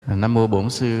Nam mô Bổn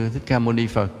Sư Thích Ca Mâu Ni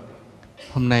Phật.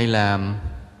 Hôm nay là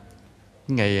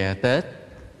ngày Tết.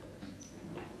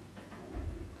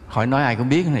 Hỏi nói ai cũng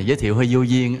biết, này giới thiệu hơi vô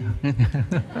duyên.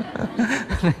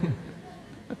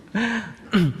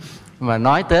 Mà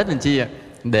nói Tết làm chi ạ?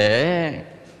 Để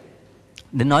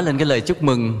nói lên cái lời chúc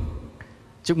mừng.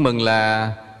 Chúc mừng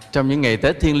là trong những ngày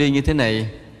Tết thiêng liêng như thế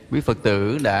này, quý Phật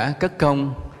tử đã cất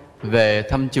công về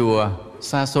thăm chùa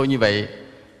xa xôi như vậy.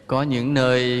 Có những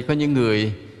nơi, có những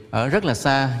người ở rất là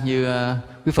xa, như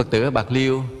quý Phật tử ở Bạc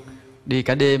Liêu đi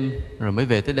cả đêm rồi mới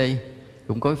về tới đây.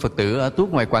 Cũng có quý Phật tử ở Tuốt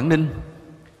ngoài Quảng Ninh,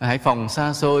 ở Hải Phòng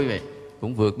xa xôi vậy,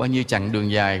 cũng vượt bao nhiêu chặng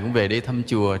đường dài cũng về để thăm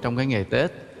chùa trong cái ngày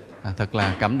Tết. Thật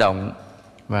là cảm động.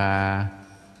 Và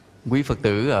quý Phật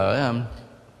tử ở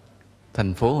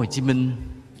thành phố Hồ Chí Minh,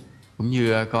 cũng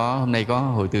như hôm nay có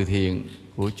hội từ thiện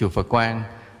của chùa Phật Quang,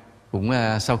 cũng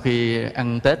sau khi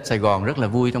ăn Tết Sài Gòn rất là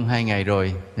vui trong 2 ngày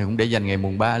rồi, cũng để dành ngày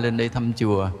mùng 3 lên đây thăm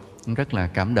chùa, cũng rất là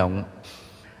cảm động.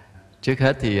 Trước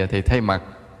hết thì thầy thay mặt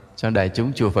cho đại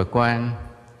chúng chùa Phật Quang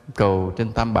cầu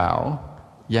trên Tam Bảo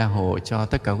gia hộ cho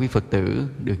tất cả quý Phật tử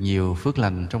được nhiều phước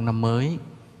lành trong năm mới.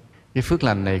 Cái phước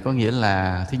lành này có nghĩa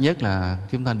là thứ nhất là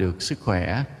chúng ta được sức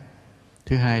khỏe,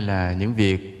 thứ hai là những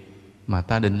việc mà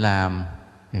ta định làm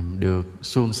được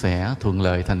suôn sẻ, thuận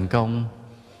lợi, thành công,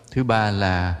 thứ ba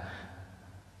là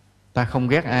ta không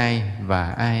ghét ai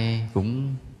và ai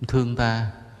cũng thương ta,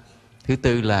 thứ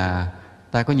tư là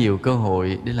ta có nhiều cơ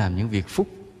hội để làm những việc phúc.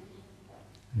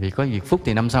 Vì có việc phúc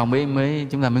thì năm sau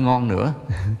chúng ta mới ngon nữa.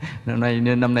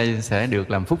 Nên năm nay sẽ được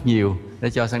làm phúc nhiều để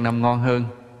cho sang năm ngon hơn.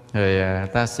 Rồi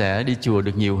ta sẽ đi chùa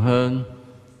được nhiều hơn,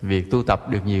 việc tu tập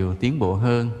được nhiều tiến bộ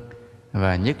hơn,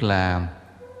 và nhất là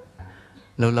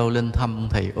lâu lâu lên thăm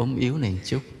thầy ốm yếu này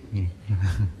chút.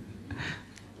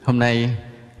 Hôm nay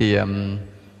thì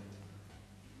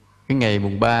cái ngày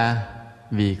mùng 3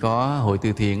 vì có hội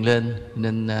từ thiện lên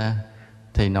nên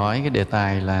thầy nói cái đề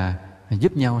tài là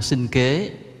giúp nhau sinh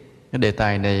kế. Cái đề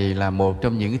tài này là một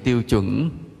trong những cái tiêu chuẩn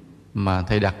mà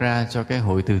thầy đặt ra cho cái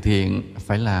hội từ thiện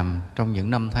phải làm trong những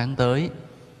năm tháng tới.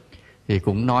 Thì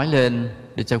cũng nói lên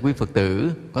để cho quý Phật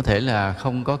tử có thể là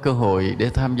không có cơ hội để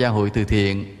tham gia hội từ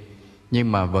thiện,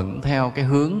 nhưng mà vẫn theo cái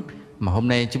hướng mà hôm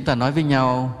nay chúng ta nói với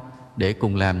nhau để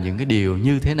cùng làm những cái điều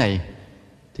như thế này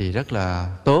thì rất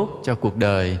là tốt cho cuộc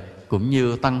đời, cũng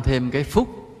như tăng thêm cái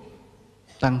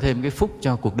phúc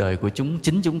cho cuộc đời của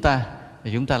chính chúng ta.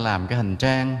 Thì chúng ta làm cái hành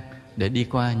trang để đi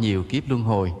qua nhiều kiếp luân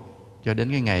hồi cho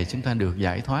đến cái ngày chúng ta được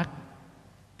giải thoát.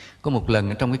 Có một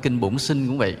lần trong cái kinh Bổn Sinh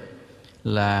cũng vậy,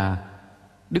 là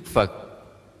Đức Phật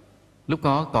lúc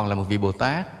đó còn là một vị Bồ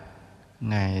Tát.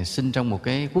 Ngài sinh trong một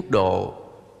cái quốc độ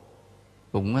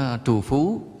cũng trù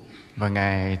phú, và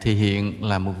Ngài thì hiện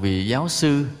là một vị giáo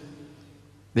sư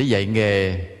để dạy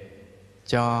nghề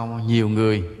cho nhiều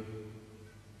người.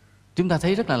 Chúng ta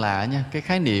thấy rất là lạ nha, cái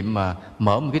khái niệm mà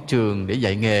mở một cái trường để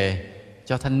dạy nghề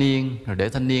cho thanh niên, rồi để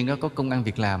thanh niên đó có công ăn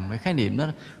việc làm. Cái khái niệm đó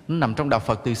nó nằm trong đạo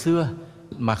Phật từ xưa,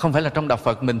 mà không phải là trong đạo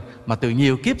Phật mình, mà từ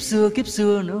nhiều kiếp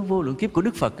xưa nữa, vô lượng kiếp của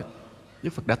Đức Phật.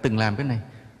 Đức Phật đã từng làm cái này,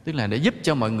 tức là để giúp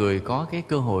cho mọi người có cái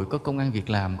cơ hội, có công ăn việc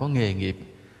làm, có nghề nghiệp.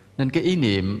 Nên cái ý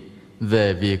niệm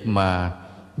về việc mà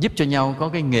giúp cho nhau có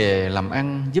cái nghề làm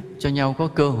ăn, giúp cho nhau có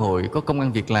cơ hội, có công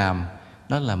ăn việc làm,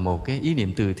 đó là một cái ý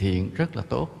niệm từ thiện rất là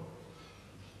tốt.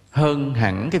 Hơn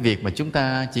hẳn cái việc mà chúng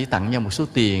ta chỉ tặng nhau một số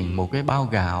tiền, một cái bao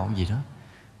gạo gì đó.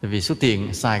 Tại vì số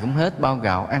tiền xài cũng hết, bao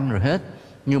gạo ăn rồi hết.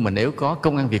 Nhưng mà nếu có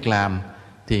công ăn việc làm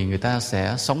thì người ta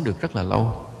sẽ sống được rất là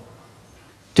lâu.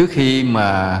 Trước khi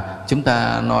mà chúng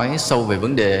ta nói sâu về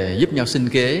vấn đề giúp nhau sinh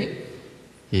kế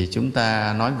thì chúng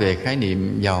ta nói về khái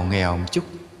niệm giàu nghèo một chút.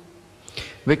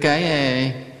 Với cái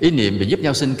ý niệm về giúp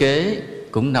nhau sinh kế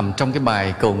cũng nằm trong cái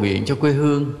bài cầu nguyện cho quê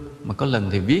hương mà có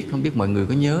lần thì viết, không biết mọi người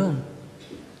có nhớ không?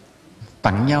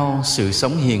 Tặng nhau sự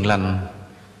sống hiền lành,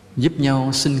 giúp nhau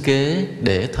sinh kế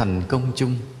để thành công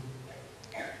chung.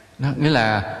 Đó, nghĩa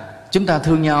là chúng ta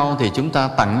thương nhau thì chúng ta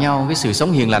tặng nhau cái sự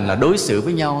sống hiền lành, là đối xử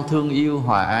với nhau thương yêu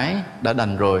hòa ái đã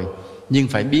đành rồi, nhưng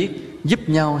phải biết giúp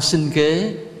nhau sinh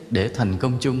kế để thành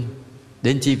công chung.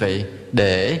 Đến chi vậy?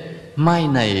 Để mai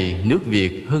này nước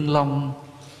Việt hưng long,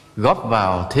 góp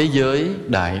vào thế giới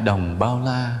đại đồng bao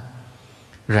la,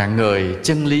 rạng ngời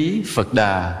chân lý Phật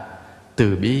Đà,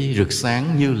 từ bi rực sáng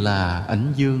như là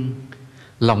ánh dương.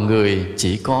 Lòng người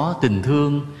chỉ có tình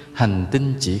thương, hành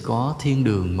tinh chỉ có thiên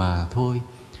đường mà thôi.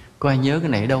 Có ai nhớ cái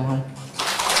này đâu không?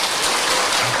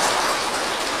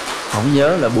 Không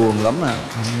nhớ là buồn lắm à.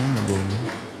 Không nhớ là buồn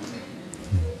lắm.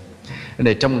 Cái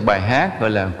này trong một bài hát gọi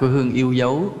là Quê hương yêu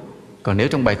dấu. Còn nếu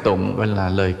trong bài tụng gọi là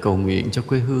lời cầu nguyện cho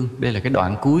quê hương. Đây là cái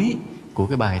đoạn cuối của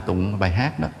cái bài tụng, bài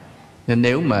hát đó. Nên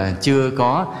nếu mà chưa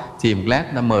có thì một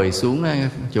lát đã mời xuống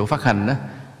chỗ phát hành đó,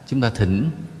 chúng ta thỉnh,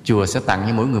 chùa sẽ tặng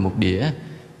cho mỗi người một đĩa,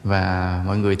 và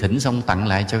mọi người thỉnh xong tặng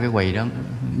lại cho cái quầy đó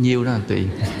nhiêu đó là tùy.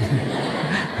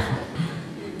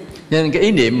 Nên cái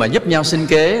ý niệm mà giúp nhau sinh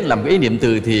kế là một cái ý niệm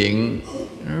từ thiện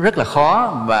rất là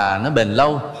khó và nó bền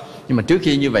lâu. Nhưng mà trước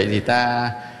khi như vậy thì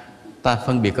ta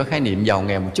phân biệt có khái niệm giàu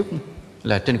nghèo một chút.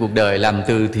 Là trên cuộc đời làm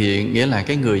từ thiện nghĩa là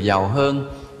cái người giàu hơn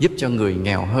giúp cho người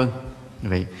nghèo hơn.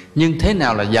 Vậy nhưng thế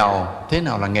nào là giàu, thế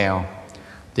nào là nghèo?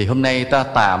 Thì hôm nay ta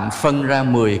tạm phân ra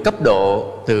 10 cấp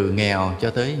độ từ nghèo cho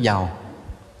tới giàu.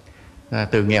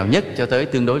 Từ nghèo nhất cho tới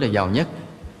tương đối là giàu nhất.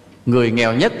 Người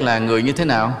nghèo nhất là người như thế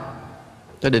nào?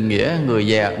 Ta định nghĩa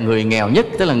người nghèo nhất,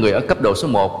 tức là người ở cấp độ số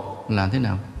 1 là thế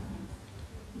nào?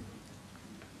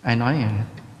 Ai nói vậy?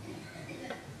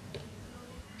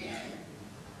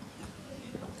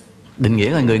 Định nghĩa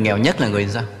là người nghèo nhất là người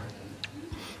sao?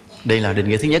 Đây là định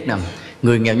nghĩa thứ nhất nè.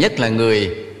 Người nghèo nhất là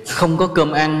người không có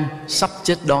cơm ăn, sắp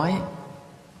chết đói.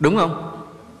 Đúng không?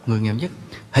 Người nghèo nhất.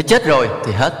 Hãy chết rồi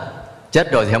thì hết.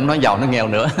 Chết rồi thì không nói giàu nó nghèo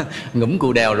nữa. Ngủm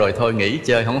cù đèo rồi thôi nghỉ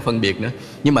chơi, không có phân biệt nữa.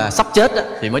 Nhưng mà sắp chết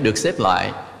thì mới được xếp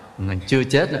lại. Chưa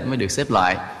chết mới được xếp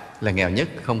lại là nghèo nhất,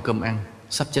 không cơm ăn,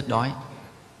 sắp chết đói.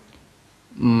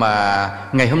 Mà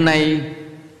ngày hôm nay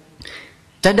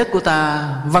trái đất của ta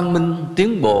văn minh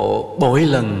tiến bộ bội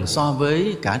lần so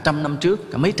với cả trăm năm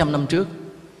trước, cả mấy trăm năm trước.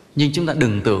 Nhưng chúng ta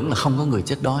đừng tưởng là không có người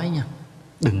chết đói nha.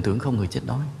 Đừng tưởng không người chết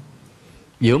đói.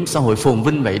 Giữa một xã hội phồn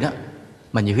vinh vậy đó,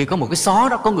 mà nhiều khi có một cái xó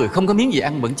đó, có người không có miếng gì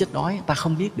ăn vẫn chết đói, ta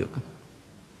không biết được.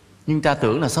 Nhưng ta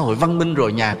tưởng là xã hội văn minh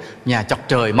rồi, nhà chọc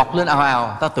trời mọc lên ào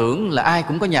ào, ta tưởng là ai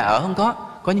cũng có nhà ở. Không có.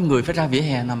 Có những người phải ra vỉa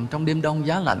hè nằm trong đêm đông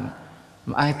giá lạnh,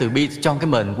 mà ai từ bi cho cái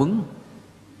mền quấn.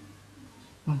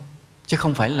 Chứ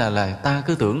không phải là ta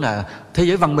cứ tưởng là thế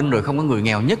giới văn minh rồi không có người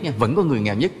nghèo nhất nha. Vẫn có người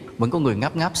nghèo nhất, vẫn có người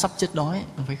ngáp ngáp sắp chết đói,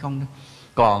 không phải không đâu.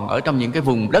 Còn ở trong những cái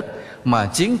vùng đất mà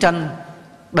chiến tranh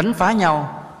đánh phá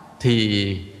nhau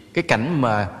thì cái cảnh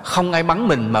mà không ai bắn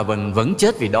mình mà vẫn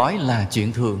chết vì đói là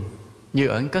chuyện thường. Như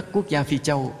ở các quốc gia Phi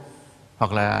Châu,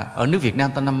 hoặc là ở nước Việt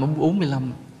Nam ta năm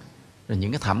 45. Rồi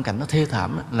những cái thảm cảnh nó thê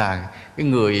thảm đó, là cái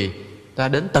người ta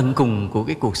đến tận cùng của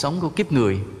cái cuộc sống của kiếp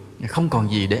người, không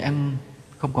còn gì để ăn,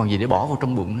 không còn gì để bỏ vào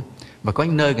trong bụng nữa. Và có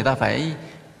những nơi người ta phải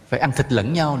ăn thịt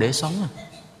lẫn nhau để sống.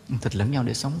 Ăn thịt lẫn nhau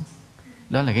để sống.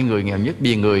 Đó là cái người nghèo nhất.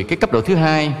 Vì người cái cấp độ thứ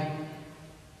hai,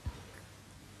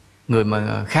 người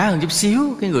mà khá hơn chút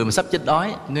xíu, cái người mà sắp chết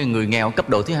đói, người nghèo cấp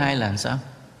độ thứ hai là làm sao?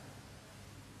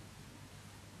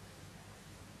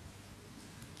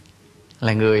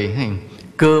 Là người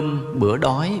cơm bữa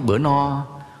đói bữa no,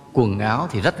 quần áo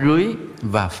thì rách rưới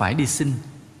và phải đi xin.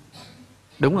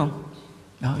 Đúng không?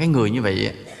 Đó, cái người như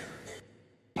vậy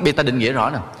bây ta định nghĩa rõ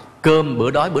nè. Cơm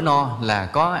bữa đói bữa no là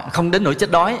có không đến nỗi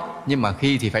chết đói, nhưng mà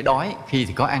khi thì phải đói, khi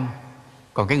thì có ăn.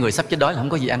 Còn cái người sắp chết đói là không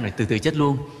có gì ăn rồi, từ từ chết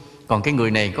luôn. Còn cái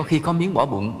người này có khi có miếng bỏ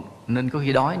bụng, nên có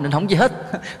khi đói nên không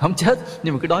chết. Không chết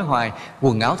nhưng mà cứ đói hoài.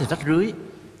 Quần áo thì rách rưới,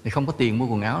 thì không có tiền mua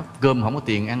quần áo, cơm không có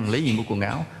tiền ăn, lấy gì mua quần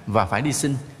áo, và phải đi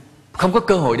xin. Không có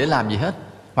cơ hội để làm gì hết.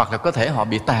 Hoặc là có thể họ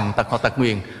bị tàn tật, họ tật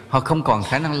nguyền, họ không còn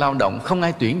khả năng lao động, không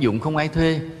ai tuyển dụng, không ai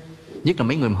thuê. Nhất là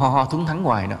mấy người mà ho thúng thắng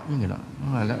hoài đó, mấy người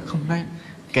đó không thấy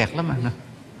kẹt lắm mà.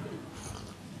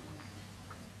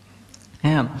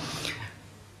 Thấy không?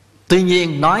 Tuy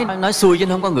nhiên nói xuôi chứ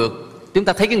không có ngược. Chúng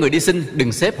ta thấy cái người đi xin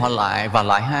đừng xếp họ lại và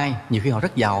lại hai. Nhiều khi họ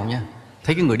rất giàu nha.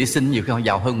 Thấy cái người đi xin nhiều khi họ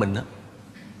giàu hơn mình đó.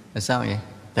 Là sao vậy?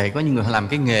 Tại có những người họ làm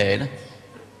cái nghề đó.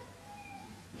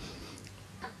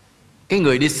 Cái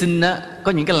người đi xin á,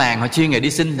 có những cái làng họ chuyên nghề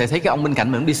đi xin, thì thấy cái ông bên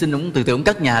cạnh mình ông đi xin, ông từ từ ông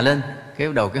cất nhà lên. Cái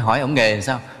bắt đầu cái hỏi ông nghề làm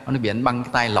sao? Ông nói bị anh băng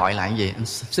cái tay lọi lại như vậy, anh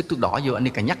sức thuốc đỏ vô, anh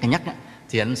đi cà nhắc á,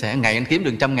 thì anh sẽ ngày anh kiếm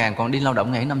được 100.000, còn đi lao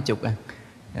động ngày 50.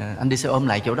 Anh đi xe ôm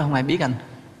lại chỗ đó không ai biết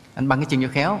anh băng cái chân vô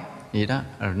khéo gì đó.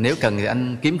 Nếu cần thì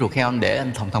anh kiếm ruột heo anh để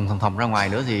anh thòng ra ngoài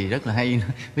nữa thì rất là hay.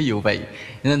 Ví dụ vậy.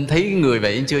 Nên thấy người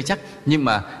vậy chưa chắc. Nhưng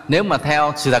mà nếu mà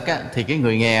theo sự thật á, thì cái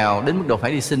người nghèo đến mức độ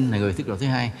phải đi xin là người cấp độ thứ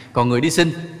hai. Còn người đi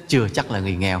xin chưa chắc là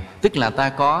người nghèo. Tức là ta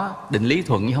có định lý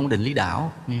thuận nhưng không định lý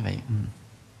đảo như vậy.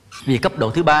 Vì cấp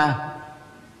độ thứ ba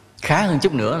khá hơn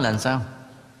chút nữa là làm sao?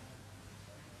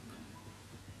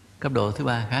 Cấp độ thứ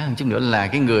ba khá hơn chút nữa là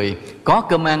cái người có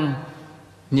cơm ăn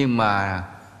nhưng mà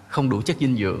không đủ chất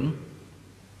dinh dưỡng,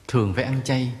 thường phải ăn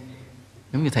chay.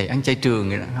 Giống như thầy ăn chay trường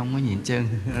vậy đó, không có gì hết trơn.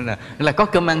 là có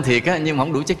cơm ăn thiệt á, nhưng mà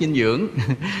không đủ chất dinh dưỡng.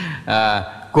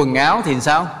 Quần áo thì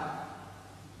sao?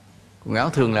 Quần áo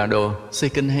thường là đồ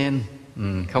second hand,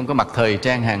 không có mặc thời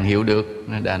trang hàng hiệu được,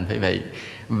 đành phải vậy.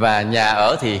 Và nhà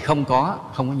ở thì không có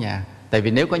nhà. Tại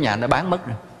vì nếu có nhà đã bán mất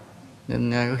rồi,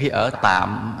 nên có khi ở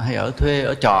tạm hay ở thuê,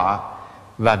 ở trọ.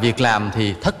 Và việc làm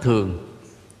thì thất thường.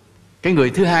 Cái người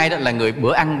thứ hai đó là người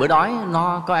bữa ăn bữa đói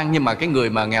nó có ăn. Nhưng mà cái người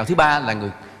mà nghèo thứ ba là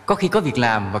người có khi có việc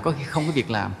làm và có khi không có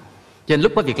việc làm. Cho nên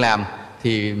lúc có việc làm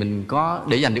thì mình có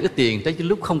để dành được ít tiền, tới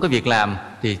lúc không có việc làm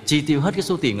thì chi tiêu hết cái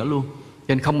số tiền đó luôn.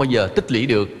 Cho nên không bao giờ tích lũy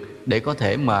được để có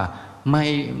thể mà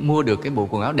mua được cái bộ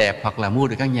quần áo đẹp hoặc là mua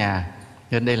được căn nhà.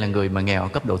 Cho nên đây là người mà nghèo ở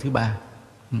cấp độ thứ 3.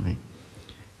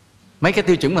 Mấy cái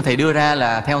tiêu chuẩn mà thầy đưa ra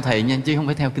là theo thầy nha, chứ không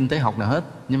phải theo kinh tế học nào hết.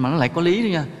 Nhưng mà nó lại có lý đó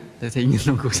nha. Thầy nhìn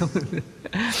trong cuộc sống.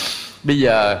 Bây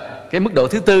giờ cái mức độ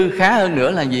thứ 4 khá hơn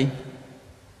nữa là gì?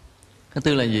 Thứ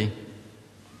 4 là gì?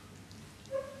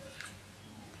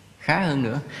 Khá hơn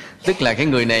nữa, tức là cái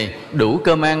người này đủ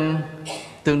cơm ăn,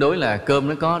 tương đối là cơm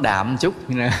nó có đạm chút,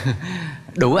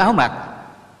 đủ áo mặc,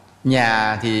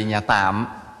 nhà thì nhà tạm,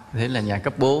 thế là nhà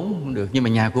cấp 4 cũng được, nhưng mà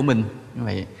nhà của mình như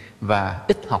vậy, và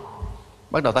ít học.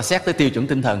 Bắt đầu ta xét tới tiêu chuẩn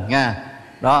tinh thần nha.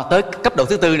 Đó, tới cấp độ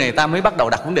thứ 4 này ta mới bắt đầu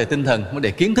đặt vấn đề tinh thần, vấn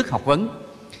đề kiến thức học vấn.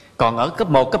 Còn ở cấp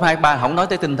 1, cấp 2, 3 không nói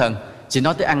tới tinh thần, chỉ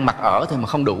nói tới ăn mặc ở thôi mà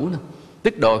không đủ nữa.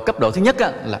 Tức cấp độ thứ nhất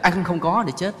á, là ăn không có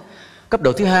để chết. Cấp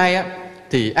độ thứ 2 á,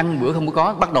 thì ăn bữa không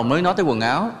có, bắt đầu mới nói tới quần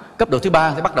áo. Cấp độ thứ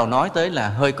 3 thì bắt đầu nói tới là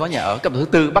hơi có nhà ở. Cấp độ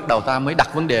thứ 4 bắt đầu ta mới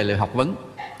đặt vấn đề là học vấn,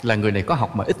 là người này có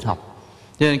học mà ít học.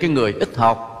 Cho nên cái người ít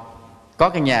học, có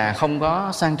cái nhà không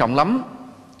có sang trọng lắm,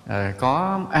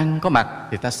 có ăn có mặc,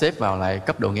 thì ta xếp vào lại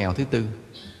cấp độ nghèo thứ 4.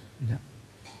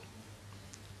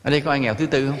 Ở đây có ai nghèo thứ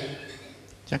 4 không?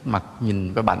 Chắc mặt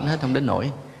nhìn có bảnh hết, không đến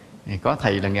nổi. Có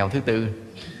thầy là nghèo thứ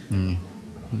 4.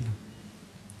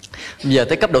 Bây giờ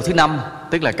tới cấp độ thứ 5,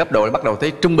 tức là cấp độ bắt đầu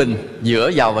tới trung bình giữa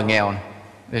giàu và nghèo.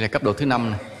 Đây là cấp độ thứ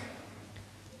 5 này.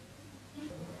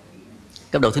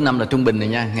 Cấp độ thứ 5 là trung bình này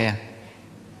nha, nghe.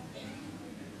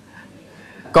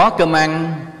 Có cơm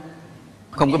ăn,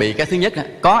 không có bị cái thứ nhất.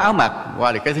 Có áo mặc,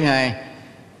 qua được cái thứ 2.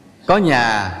 Có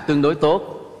nhà tương đối tốt,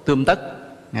 tươm tất,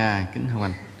 kính không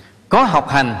anh. Có học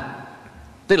hành,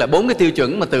 tức là 4 cái tiêu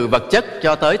chuẩn mà từ vật chất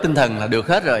cho tới tinh thần là được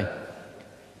hết rồi.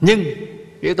 Nhưng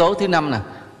yếu tố thứ 5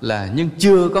 là nhưng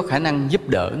chưa có khả năng giúp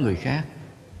đỡ người khác.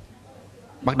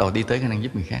 Bắt đầu đi tới khả năng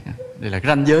giúp người khác. Đây là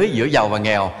ranh giới giữa giàu và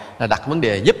nghèo, là đặt vấn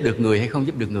đề giúp được người hay không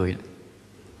giúp được người.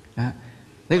 Đó.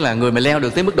 Tức là người mà leo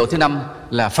được tới mức độ thứ 5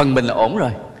 là phần mình là ổn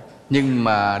rồi, nhưng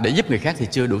mà để giúp người khác thì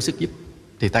chưa đủ sức giúp,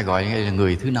 thì ta gọi đây là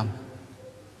người thứ 5.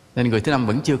 Nên người thứ 5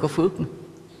 vẫn chưa có phước.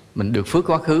 Mình được phước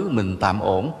quá khứ, mình tạm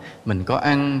ổn, mình có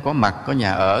ăn, có mặc, có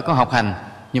nhà ở, có học hành,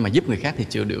 nhưng mà giúp người khác thì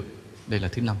chưa được. Đây là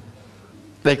thứ 5.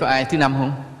 Đây có ai thứ 5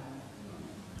 không?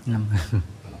 5.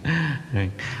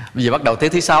 Bây giờ bắt đầu tới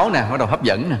thứ 6 nè, bắt đầu hấp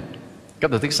dẫn nè.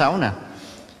 Cấp độ thứ 6 nè.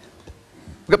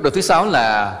 Cấp độ thứ 6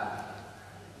 là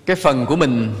cái phần của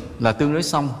mình là tương đối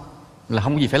xong, là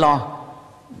không có gì phải lo.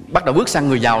 Bắt đầu bước sang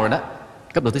người giàu rồi đó.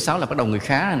 Cấp độ thứ 6 là bắt đầu người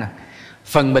khá rồi nè.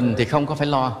 Phần mình thì không có phải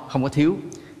lo, không có thiếu,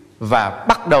 và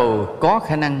bắt đầu có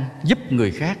khả năng giúp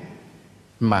người khác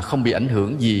mà không bị ảnh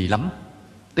hưởng gì lắm.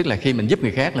 Tức là khi mình giúp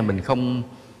người khác là mình không,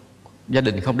 gia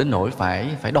đình không đến nỗi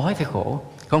phải đói, phải khổ.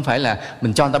 Không phải là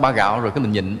mình cho người ta bao gạo rồi cái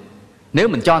mình nhịn. Nếu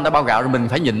mình cho người ta bao gạo rồi mình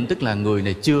phải nhịn, tức là người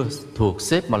này chưa thuộc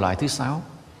xếp vào loại thứ 6.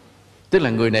 Tức là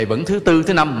người này vẫn thứ 4,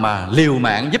 thứ 5 mà liều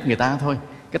mạng giúp người ta thôi.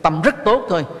 Cái tâm rất tốt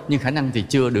thôi, nhưng khả năng thì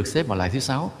chưa được xếp vào loại thứ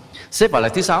 6. Xếp vào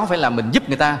loại thứ 6 phải là mình giúp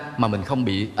người ta mà mình không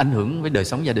bị ảnh hưởng với đời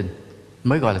sống gia đình,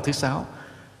 mới gọi là thứ 6.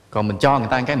 Còn mình cho người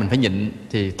ta cái mình phải nhịn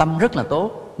thì tâm rất là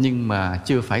tốt, nhưng mà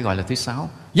chưa phải gọi là thứ 6.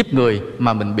 Giúp người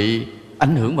mà mình bị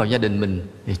ảnh hưởng vào gia đình mình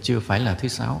thì chưa phải là thứ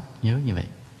 6. Nhớ như vậy.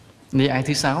 Đi ai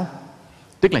thứ 6?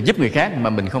 Tức là giúp người khác mà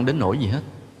mình không đến nỗi gì hết.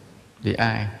 Thì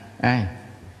ai?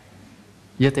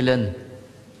 Giơ tay lên.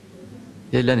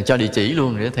 Giơ lên thì cho địa chỉ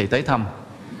luôn để thầy tới thăm.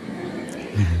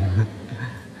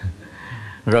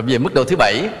 Rồi về mức độ thứ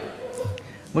 7.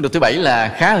 Mức độ thứ 7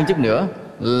 là khá hơn chút nữa,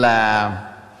 là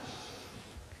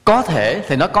có thể,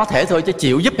 thầy nói có thể thôi chứ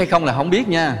chịu giúp hay không là không biết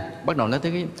nha. Bắt đầu nói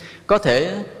tới cái có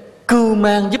thể cưu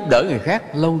mang giúp đỡ người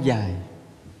khác lâu dài,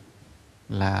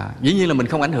 là dĩ nhiên là mình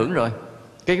không ảnh hưởng rồi.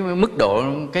 Cái mức độ,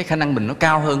 cái khả năng mình nó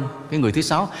cao hơn cái người thứ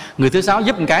 6. Người thứ 6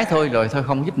 giúp một cái thôi rồi thôi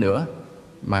không giúp nữa,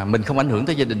 mà mình không ảnh hưởng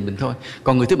tới gia đình mình thôi.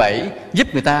 Còn người thứ 7 giúp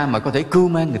người ta mà có thể cưu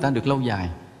mang người ta được lâu dài,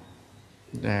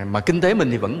 mà kinh tế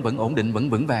mình thì vẫn ổn định, vẫn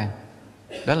vững vàng.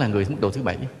 Đó là người mức độ thứ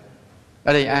 7.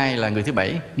 Ở đây ai là người thứ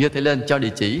 7? Giơ tay lên cho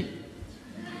địa chỉ.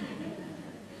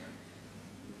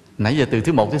 Nãy giờ từ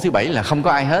thứ 1 tới thứ 7 là không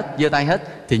có ai hết, giơ tay hết.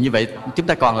 Thì như vậy chúng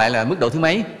ta còn lại là mức độ thứ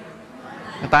mấy?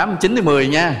 8, 9 tới 10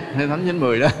 nha. 8, 9,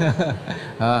 10 đó.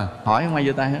 Hỏi không ai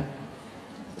giơ tay hết.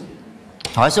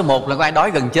 Hỏi số 1 là có ai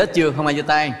đói gần chết chưa? Không ai giơ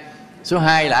tay. Số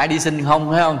 2 là ai đi sinh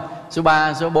không? Thấy không? Số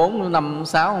 3, số 4, số 5, số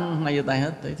 6 không ai giơ tay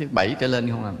hết. Tới thứ 7 trở lên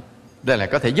không làm. Đây là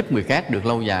có thể giúp người khác được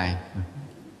lâu dài.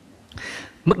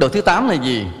 Mức độ thứ 8 là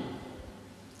gì?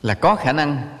 Là có khả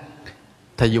năng.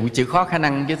 Thầy dùng chữ khó khả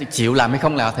năng chứ chịu làm hay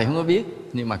không làm thầy không có biết.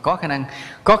 Nhưng mà có khả năng.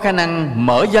 Có khả năng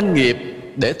mở doanh nghiệp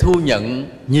để thu nhận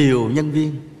nhiều nhân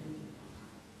viên.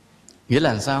 Nghĩa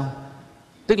là sao?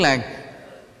 Tức là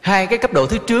hai cái cấp độ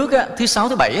thứ trước á, thứ 6,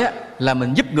 thứ 7 á, là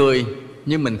mình giúp người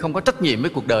nhưng mình không có trách nhiệm với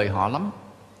cuộc đời họ lắm.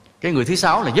 Cái người thứ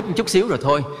 6 là giúp một chút xíu rồi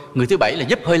thôi. Người thứ 7 là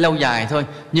giúp hơi lâu dài thôi.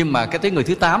 Nhưng mà cái tới người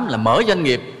thứ 8 là mở doanh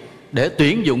nghiệp để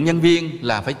tuyển dụng nhân viên,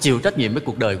 là phải chịu trách nhiệm với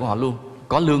cuộc đời của họ luôn.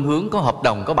 Có lương hướng, có hợp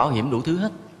đồng, có bảo hiểm, đủ thứ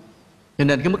hết. Cho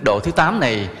nên cái mức độ thứ 8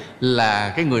 này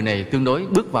là cái người này tương đối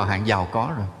bước vào hạng giàu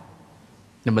có rồi.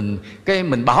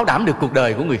 Mình bảo đảm được cuộc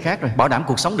đời của người khác rồi, bảo đảm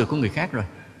cuộc sống được của người khác rồi.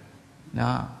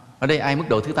 Đó. Ở đây ai mức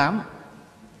độ thứ 8?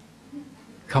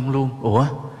 Không luôn. Ủa?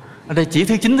 Ở đây chỉ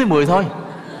thứ 9, thứ 10 thôi.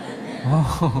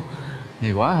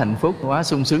 Thì quá hạnh phúc, quá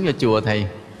sung sướng cho chùa thầy.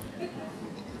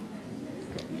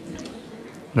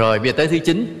 Rồi bây giờ tới thứ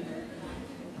 9.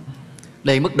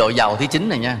 Đây mức độ giàu thứ 9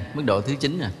 này nha. Mức độ thứ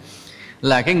 9 này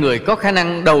là cái người có khả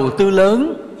năng đầu tư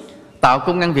lớn, tạo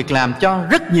công ăn việc làm cho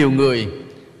rất nhiều người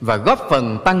và góp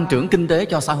phần tăng trưởng kinh tế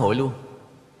cho xã hội luôn.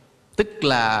 Tức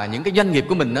là những cái doanh nghiệp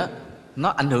của mình đó, nó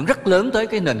ảnh hưởng rất lớn tới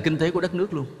cái nền kinh tế của đất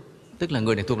nước luôn. Tức là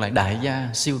người này thuộc lại đại gia,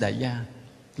 siêu đại gia,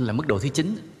 là mức độ thứ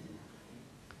 9.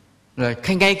 Rồi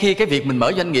ngay khi cái việc mình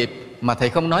mở doanh nghiệp mà thầy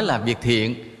không nói là việc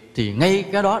thiện, thì ngay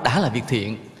cái đó đã là việc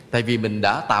thiện. Tại vì mình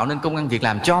đã tạo nên công ăn việc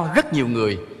làm cho rất nhiều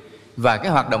người, và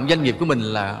cái hoạt động doanh nghiệp của mình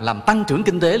là làm tăng trưởng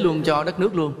kinh tế luôn cho đất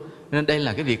nước luôn. Nên đây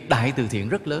là cái việc đại từ thiện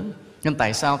rất lớn. Nên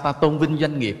tại sao ta tôn vinh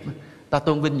doanh nghiệp, ta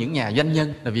tôn vinh những nhà doanh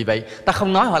nhân? Là vì vậy ta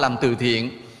không nói họ làm từ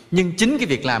thiện, nhưng chính cái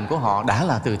việc làm của họ đã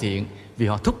là từ thiện, vì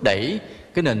họ thúc đẩy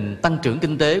cái nền tăng trưởng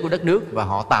kinh tế của đất nước, và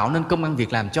họ tạo nên công ăn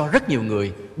việc làm cho rất nhiều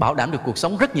người, bảo đảm được cuộc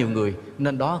sống rất nhiều người.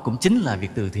 Nên đó cũng chính là việc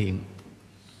từ thiện.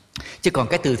 Chứ còn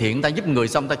cái từ thiện ta giúp người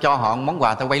xong ta cho họ món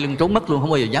quà, ta quay lưng trốn mất luôn, không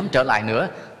bao giờ dám trở lại nữa,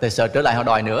 tại sợ trở lại họ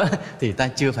đòi nữa thì ta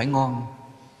chưa phải ngon.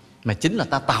 Mà chính là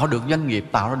ta tạo được doanh nghiệp,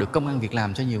 tạo ra được công ăn việc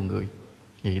làm cho nhiều người,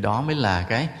 thì đó mới là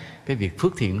cái việc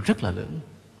phước thiện rất là lớn.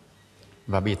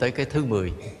 Và bị tới cái thứ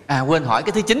 10. Quên hỏi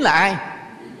cái thứ 9 là ai?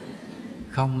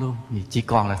 Không luôn, vì chỉ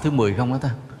còn là thứ 10 không đó ta.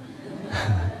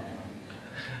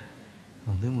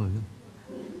 Còn thứ 10 không?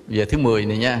 Giờ thứ 10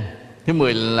 này nha. Thứ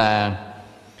 10 là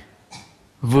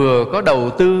vừa có đầu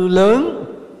tư lớn,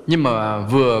 nhưng mà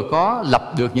vừa có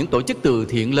lập được những tổ chức từ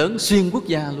thiện lớn xuyên quốc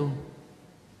gia luôn.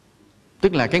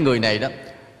 Tức là cái người này đó,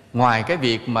 ngoài cái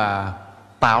việc mà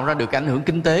tạo ra được cái ảnh hưởng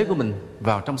kinh tế của mình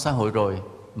vào trong xã hội rồi,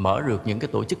 mở được những cái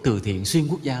tổ chức từ thiện xuyên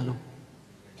quốc gia luôn.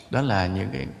 Đó là những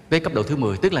cái cấp độ thứ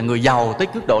 10. Tức là người giàu tới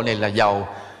cấp độ này là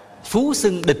giàu phú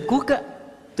xưng địch quốc á.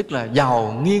 Tức là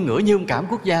giàu nghiêng ngửa như cảm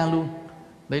quốc gia luôn.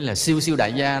 Đấy là siêu siêu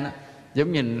đại gia đó.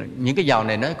 Giống như những cái giàu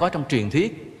này nó có trong truyền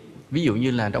thuyết. Ví dụ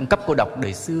như là trong cấp cô độc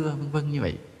đời xưa vân vân như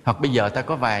vậy. Hoặc bây giờ ta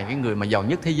có vài cái người mà giàu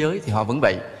nhất thế giới thì họ vẫn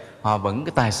vậy. Họ vẫn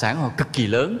cái tài sản họ cực kỳ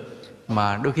lớn,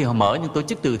 mà đôi khi họ mở những tổ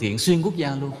chức từ thiện xuyên quốc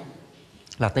gia luôn,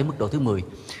 là tới mức độ thứ 10.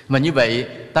 Và như vậy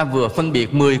ta vừa phân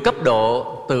biệt 10 cấp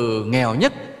độ từ nghèo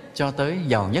nhất cho tới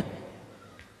giàu nhất.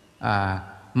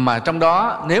 Mà trong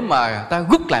đó nếu mà ta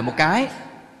rút lại một cái,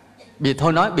 bây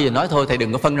giờ nói thôi thầy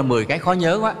đừng có phân ra 10 cái khó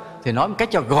nhớ quá, thì nói một cách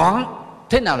cho gọn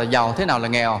thế nào là giàu, thế nào là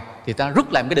nghèo. Thì ta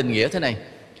rút lại một cái định nghĩa thế này,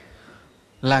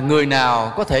 là người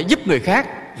nào có thể giúp người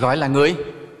khác gọi là người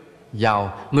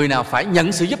giàu, người nào phải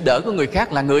nhận sự giúp đỡ của người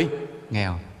khác là người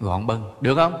nghèo. Gọn bâng,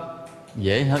 được không?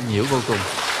 Dễ hơn, hiểu vô cùng.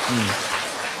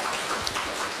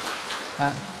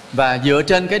 Và dựa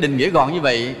trên cái định nghĩa gọn như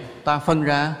vậy, ta phân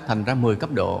ra thành ra 10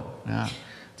 cấp độ.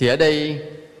 Thì ở đây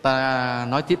ta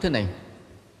nói tiếp thế này.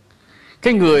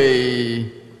 Cái người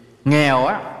nghèo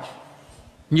á,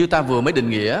 như ta vừa mới định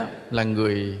nghĩa, là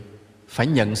người phải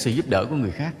nhận sự giúp đỡ của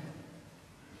người khác.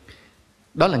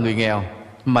 Đó là người nghèo.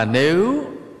 Mà nếu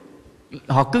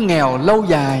họ cứ nghèo lâu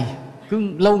dài, cứ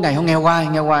lâu ngày họ nghèo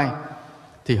hoài,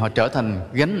 thì họ trở thành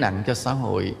gánh nặng cho xã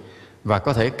hội, và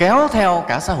có thể kéo theo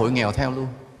cả xã hội nghèo theo luôn.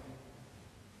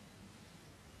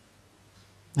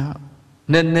 Đó.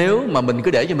 Nên nếu mà mình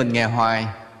cứ để cho mình nghèo hoài,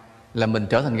 là mình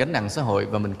trở thành gánh nặng xã hội,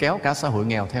 và mình kéo cả xã hội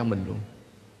nghèo theo mình luôn.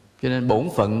 Cho nên bổn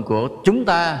phận của chúng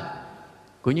ta,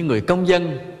 của những người công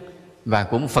dân và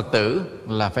của một Phật tử,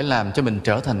 là phải làm cho mình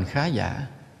trở thành khá giả.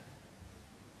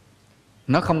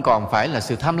 Nó không còn phải là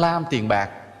sự tham lam tiền bạc,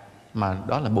 mà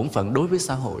đó là bổn phận đối với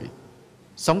xã hội.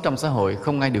 Sống trong xã hội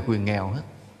không ai được quyền nghèo hết.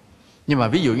 Nhưng mà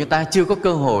ví dụ như ta chưa có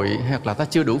cơ hội, hoặc là ta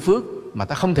chưa đủ phước, mà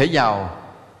ta không thể giàu,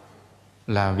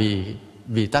 là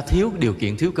vì ta thiếu điều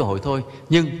kiện, thiếu cơ hội thôi.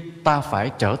 Nhưng ta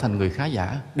phải trở thành người khá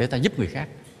giả để ta giúp người khác.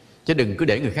 Chứ đừng cứ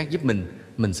để người khác giúp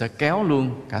mình sẽ kéo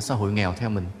luôn cả xã hội nghèo theo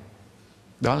mình.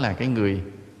 Đó là cái người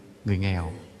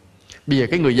nghèo. Bây giờ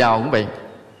cái người giàu cũng vậy.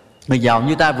 Người giàu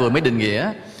như ta vừa mới định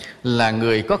nghĩa, là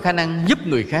người có khả năng giúp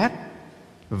người khác,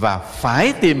 và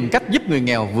phải tìm cách giúp người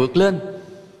nghèo vượt lên,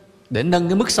 để nâng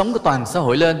cái mức sống của toàn xã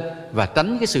hội lên, và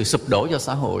tránh cái sự sụp đổ cho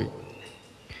xã hội.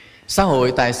 Xã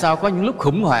hội tại sao có những lúc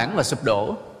khủng hoảng và sụp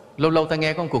đổ? Lâu lâu ta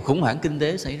nghe có một cuộc khủng hoảng kinh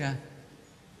tế xảy ra.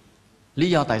 Lý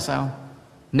do tại sao?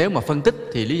 Nếu mà phân tích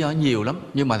thì lý do nhiều lắm,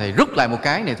 nhưng mà thầy rút lại một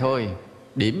cái này thôi,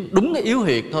 điểm đúng cái yếu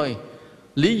huyệt thôi.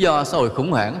 Lý do xã hội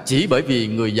khủng hoảng chỉ bởi vì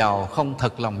người giàu không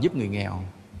thật lòng giúp người nghèo.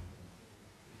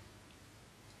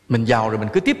 Mình giàu rồi mình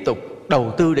cứ tiếp tục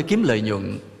đầu tư để kiếm lợi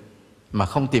nhuận, mà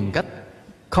không tìm cách,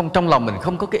 không trong lòng mình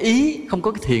không có cái ý, không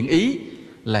có cái thiện ý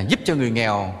là giúp cho người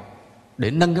nghèo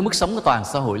để nâng cái mức sống của toàn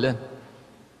xã hội lên.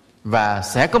 Và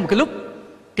sẽ có một cái lúc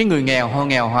cái người nghèo họ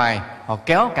nghèo hoài, họ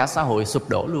kéo cả xã hội sụp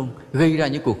đổ luôn, gây ra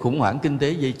những cuộc khủng hoảng kinh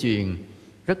tế dây chuyền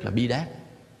rất là bi đát.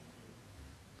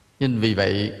 Nên vì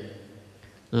vậy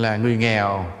là người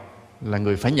nghèo là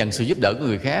người phải nhận sự giúp đỡ của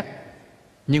người khác,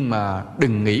 nhưng mà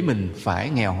đừng nghĩ mình phải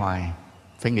nghèo hoài,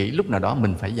 phải nghĩ lúc nào đó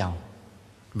mình phải giàu.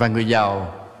 Và người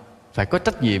giàu phải có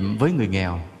trách nhiệm với người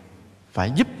nghèo,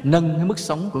 phải giúp nâng cái mức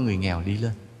sống của người nghèo đi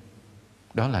lên.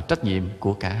 Đó là trách nhiệm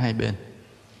của cả hai bên.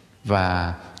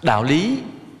 Và đạo lý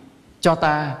cho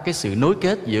ta cái sự nối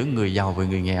kết giữa người giàu và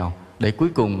người nghèo, để cuối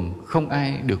cùng không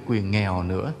ai được quyền nghèo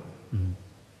nữa.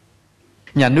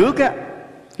 Nhà nước á,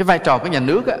 cái vai trò của nhà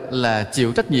nước á, là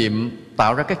chịu trách nhiệm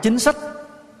tạo ra các chính sách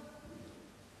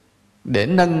để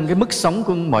nâng cái mức sống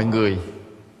của mọi người.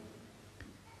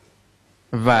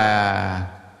 Và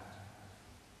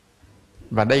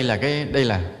đây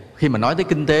là khi mà nói tới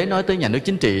kinh tế, nói tới nhà nước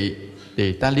chính trị,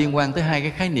 thì ta liên quan tới hai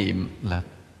cái khái niệm là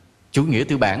chủ nghĩa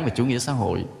tư bản và chủ nghĩa xã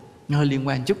hội. Nó hơi liên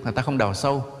quan chút, mà ta không đào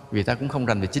sâu vì ta cũng không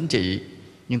rành về chính trị,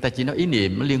 nhưng ta chỉ nói ý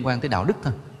niệm nó liên quan tới đạo đức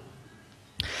thôi.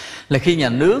 Là khi nhà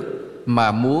nước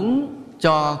mà muốn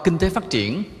cho kinh tế phát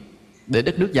triển để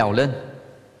đất nước giàu lên,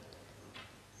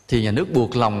 thì nhà nước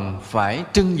buộc lòng phải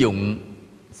trưng dụng,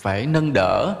 phải nâng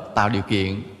đỡ, tạo điều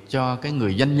kiện cho cái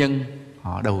người doanh nhân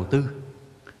họ đầu tư.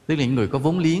 Tức là những người có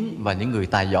vốn liếng và những người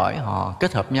tài giỏi họ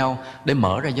kết hợp nhau để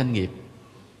mở ra doanh nghiệp.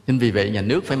 Nên vì vậy nhà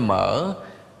nước phải mở,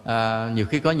 nhiều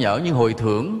khi có nhỡ những hội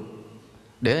thưởng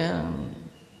để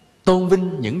tôn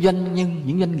vinh những doanh nhân,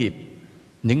 những doanh nghiệp,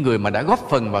 những người mà đã góp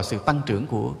phần vào sự tăng trưởng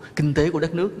của kinh tế của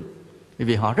đất nước.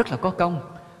 Vì họ rất là có công.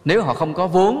 Nếu họ không có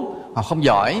vốn, họ không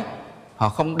giỏi, họ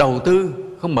không đầu tư,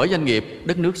 không mở doanh nghiệp,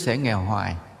 đất nước sẽ nghèo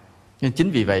hoài. Nên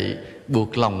chính vì vậy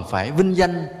buộc lòng phải vinh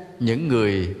danh những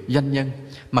người doanh nhân.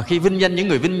 Mà khi vinh danh những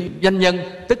người doanh nhân,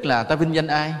 tức là ta vinh danh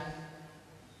ai?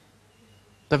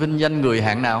 Ta vinh danh người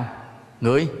hạng nào?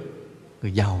 Người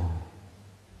giàu.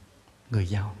 Người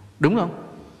giàu, đúng không?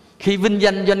 Khi vinh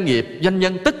danh doanh nghiệp, doanh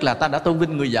nhân, tức là ta đã tôn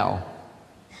vinh người giàu.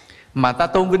 Mà ta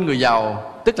tôn vinh người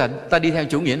giàu, tức là ta đi theo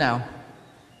chủ nghĩa nào?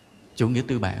 Chủ nghĩa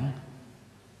tư bản.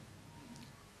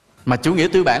 Mà chủ nghĩa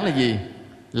tư bản là gì?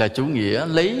 Là chủ nghĩa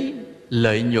lấy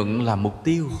lợi nhuận làm mục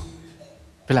tiêu,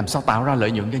 phải làm sao tạo ra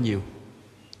lợi nhuận cho nhiều.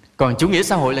 Còn chủ nghĩa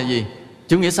xã hội là gì?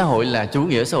 Chủ nghĩa xã hội là chủ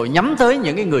nghĩa xã hội nhắm tới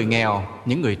những cái người nghèo,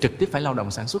 những người trực tiếp phải lao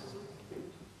động sản xuất,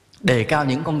 đề cao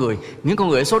những con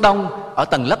người ở số đông, ở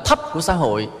tầng lớp thấp của xã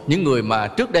hội, những người mà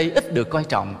trước đây ít được coi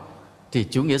trọng, thì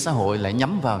chủ nghĩa xã hội lại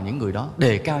nhắm vào những người đó,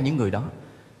 đề cao những người đó.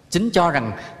 Chính cho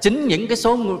rằng chính những cái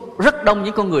số rất đông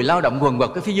những con người lao động quần quật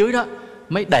ở phía dưới đó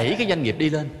mới đẩy cái doanh nghiệp đi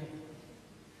lên.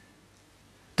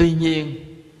 Tuy nhiên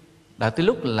đã tới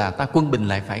lúc là ta quân bình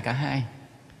lại phải cả hai.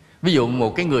 Ví dụ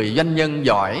một cái người doanh nhân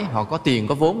giỏi, họ có tiền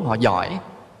có vốn, họ giỏi.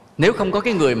 Nếu không có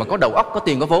cái người mà có đầu óc, có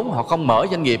tiền có vốn, họ không mở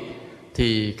doanh nghiệp,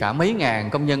 thì cả mấy ngàn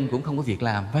công nhân cũng không có việc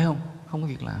làm, phải không? Không có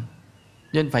việc làm.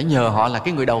 Nên phải nhờ họ là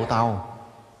cái người đầu tàu.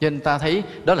 Nên ta thấy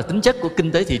đó là tính chất của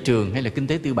kinh tế thị trường hay là kinh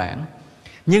tế tư bản.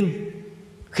 Nhưng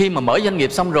khi mà mở doanh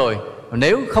nghiệp xong rồi,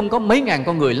 nếu không có mấy ngàn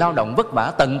con người lao động vất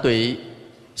vả, tận tụy,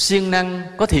 siêng năng,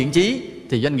 có thiện chí,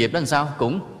 thì doanh nghiệp đó làm sao?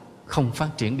 Cũng không phát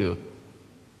triển được.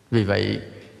 Vì vậy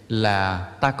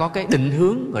là ta có cái định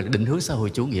hướng, gọi là định hướng xã hội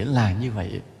chủ nghĩa là như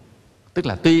vậy. Tức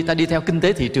là tuy ta đi theo kinh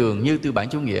tế thị trường như tư bản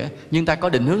chủ nghĩa, nhưng ta có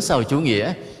định hướng xã hội chủ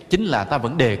nghĩa, chính là ta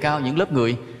vẫn đề cao những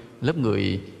lớp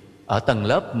người ở tầng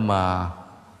lớp mà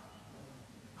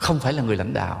không phải là người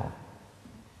lãnh đạo.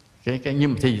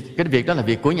 Nhưng thì cái việc đó là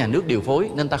việc của nhà nước điều phối,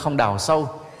 nên ta không đào sâu.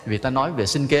 Vì ta nói về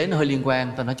sinh kế nó hơi liên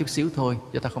quan, ta nói chút xíu thôi,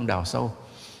 chứ ta không đào sâu.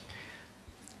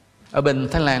 Ở bên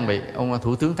Thái Lan vậy, ông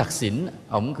Thủ tướng Thaksin,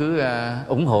 ông cứ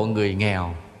ủng hộ người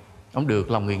nghèo, ông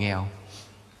được lòng người nghèo,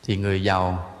 thì người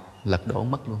giàu lật đổ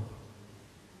mất luôn.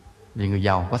 Vì người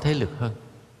giàu có thế lực hơn.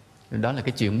 Đó là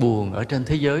cái chuyện buồn ở trên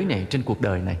thế giới này, trên cuộc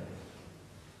đời này.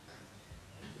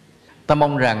 Ta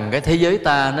mong rằng cái thế giới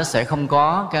ta nó sẽ không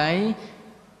có cái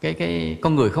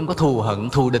con người không có thù hận,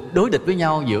 thù địch, đối địch với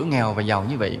nhau giữa nghèo và giàu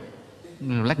như vậy.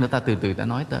 Lát nữa ta từ từ ta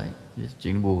nói tới.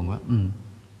 Chuyện buồn quá.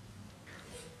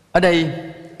 Ở đây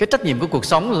cái trách nhiệm của cuộc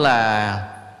sống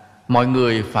là mọi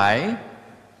người phải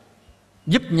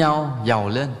giúp nhau giàu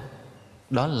lên.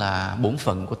 Đó là bổn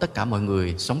phận của tất cả mọi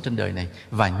người sống trên đời này,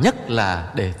 và nhất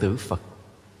là đệ tử Phật.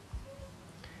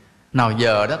 Nào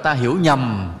giờ đó ta hiểu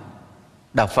nhầm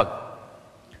đạo Phật.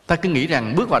 Ta cứ nghĩ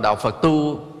rằng bước vào đạo Phật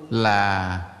tu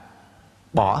là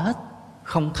bỏ hết,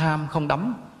 không tham, không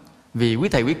đắm. Vì quý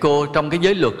thầy quý cô trong cái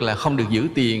giới luật là không được giữ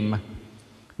tiền mà.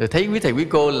 Rồi thấy quý thầy quý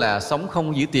cô là sống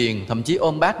không giữ tiền, thậm chí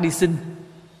ôm bát đi xin.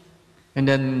 Cho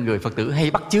nên người Phật tử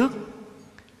hay bắt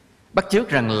chước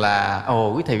rằng là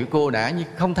quý thầy quý cô đã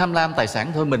không tham lam tài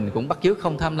sản thôi, mình cũng bắt chước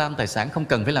không tham lam tài sản, không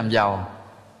cần phải làm giàu.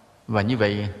 Và như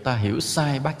vậy ta hiểu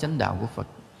sai bát chánh đạo của Phật.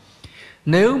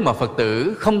 Nếu mà Phật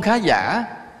tử không khá giả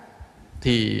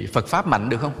thì Phật Pháp mạnh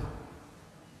được không?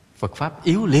 Phật Pháp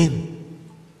yếu liền.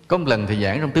 Có một lần thầy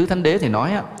giảng trong Tứ Thánh Đế thì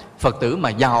nói Phật tử mà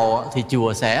giàu thì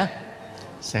chùa sẽ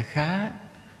khá.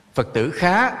 Phật tử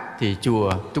khá thì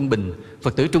chùa trung bình.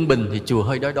 Phật tử trung bình thì chùa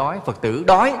hơi đói. Phật tử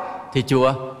đói thì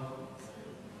chùa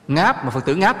ngáp. Mà Phật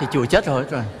tử ngáp thì chùa chết rồi.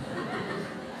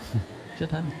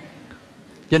 Chết hết.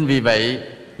 Cho nên vì vậy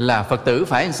là Phật tử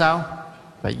phải làm sao?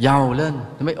 Phải giàu lên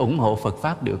mới ủng hộ Phật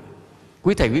Pháp được.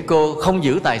 Quý thầy quý cô không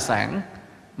giữ tài sản,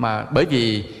 mà bởi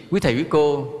vì quý thầy quý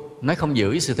cô nói không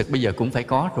giữ, sự thật bây giờ cũng phải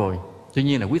có rồi. Tuy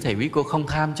nhiên là quý thầy quý cô không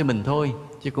tham cho mình thôi,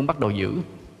 chứ cũng bắt đầu giữ.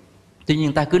 Tuy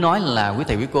nhiên ta cứ nói là quý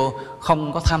thầy quý cô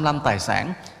không có tham lam tài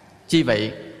sản. Chi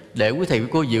vậy? Để quý thầy quý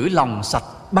cô giữ lòng sạch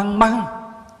băng băng,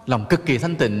 lòng cực kỳ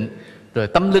thanh tịnh, rồi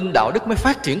tâm linh đạo đức mới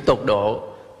phát triển tột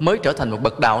độ, mới trở thành một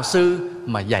bậc đạo sư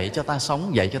mà dạy cho ta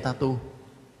sống, dạy cho ta tu.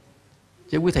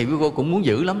 Chứ quý thầy quý cô cũng muốn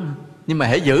giữ lắm, nhưng mà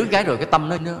hễ giữ cái rồi cái tâm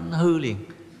nó hư liền.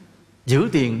 Giữ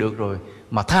tiền được rồi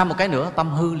mà tham một cái nữa tâm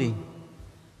hư liền.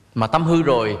 Mà tâm hư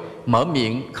rồi mở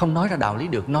miệng không nói ra đạo lý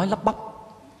được, nói lắp bắp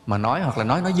mà nói, hoặc là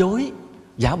nói dối,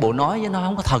 giả bộ nói với nó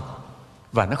không có thật,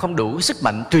 và nó không đủ sức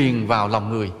mạnh truyền vào lòng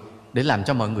người để làm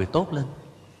cho mọi người tốt lên.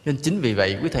 Nên chính vì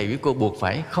vậy quý thầy quý cô buộc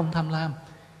phải không tham lam.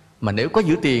 Mà nếu có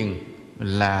giữ tiền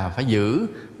là phải giữ,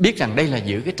 biết rằng đây là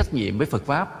giữ cái trách nhiệm với Phật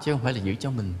Pháp, chứ không phải là giữ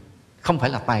cho mình, không phải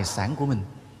là tài sản của mình.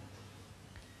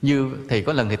 Như thầy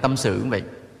có lần thầy tâm sự cũng vậy.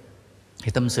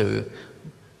 Thầy tâm sự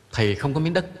thầy không có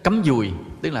miếng đất cắm dùi,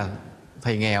 tức là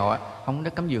thầy nghèo không có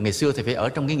đất cắm dùi. Ngày xưa thầy phải ở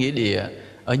trong cái nghĩa địa,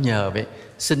 ở nhờ vậy,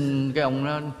 xin cái ông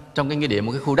đó trong cái nghĩa địa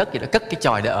một cái khu đất gì đó, cất cái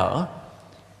chòi để ở.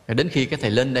 Rồi đến khi cái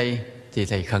thầy lên đây thì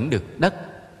thầy khẩn được đất,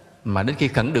 mà đến khi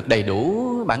khẩn được đầy đủ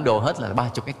bản đồ hết là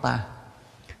 30 hectare.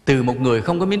 Từ một người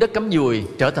không có miếng đất cắm dùi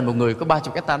trở thành một người có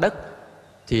 30 hectare đất,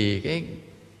 thì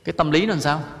cái tâm lý nó làm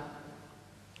sao?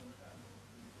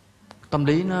 Tâm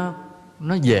lý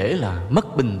nó dễ là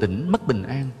mất bình tĩnh, mất bình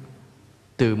an.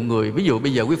 Từ một người, ví dụ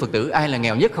bây giờ quý Phật tử ai là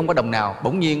nghèo nhất, không có đồng nào,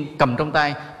 bỗng nhiên cầm trong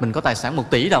tay mình có tài sản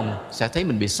 1 tỷ đồng, sẽ thấy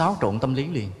mình bị xáo trộn tâm lý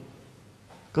liền,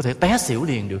 có thể té xỉu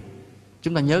liền được.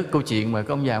 Chúng ta nhớ câu chuyện mà cái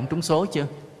ông già ông trúng số chưa?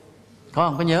 Có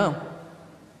không? Có nhớ không?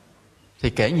 Thì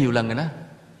kể nhiều lần rồi đó.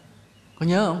 Có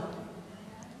nhớ không?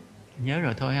 Nhớ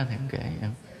rồi thôi ha, thầy không kể.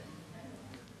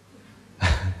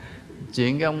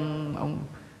 Chuyện cái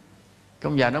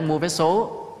ông già đó mua vé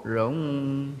số, rồi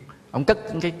ông cất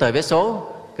cái tờ vé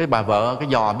số, cái bà vợ cái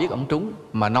dò biết ông trúng,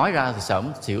 mà nói ra thì sợ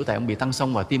ông xỉu, tại ông bị tăng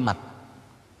xông vào tim mạch.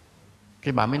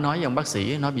 Cái bà mới nói với ông bác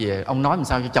sĩ, nói về ông nói làm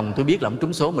sao cho chồng tôi biết là ông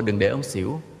trúng số mà đừng để ông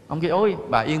xỉu. Ông kêu ôi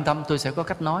bà yên tâm, tôi sẽ có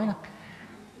cách nói đó.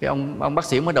 Cái ông bác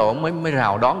sĩ mới đầu ông mới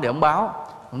rào đón để ông báo.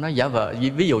 Ông nói giả vợ,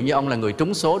 ví dụ như ông là người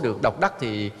trúng số được độc đắc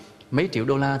thì mấy triệu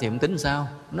đô la thì ông tính sao?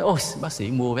 Ông nói ôi bác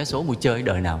sĩ mua vé số mua chơi,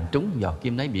 đời nào trúng giò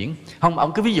kim đáy biển. Không,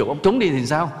 ông cứ ví dụ ông trúng đi thì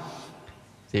sao?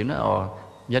 Thì ông nói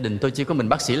gia đình tôi chỉ có mình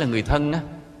bác sĩ là người thân á,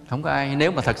 không có ai.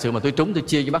 Nếu mà thật sự mà tôi trúng tôi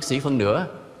chia cho bác sĩ phân nửa.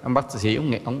 Ông bác sĩ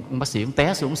ông bác sĩ ông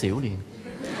té xuống ông xỉu liền.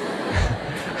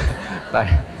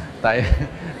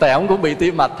 tại ông cũng bị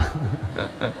tim mạch.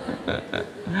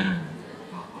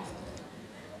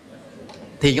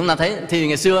 Thì chúng ta thấy, thì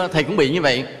ngày xưa thầy cũng bị như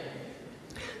vậy.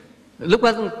 Lúc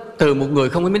đó từ một người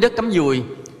không có miếng đất cắm dùi,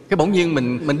 cái bỗng nhiên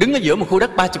mình đứng ở giữa một khu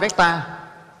đất 30 hectare.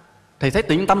 Thầy thấy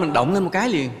tự nhiên tâm mình động lên một cái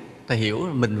liền. Thầy hiểu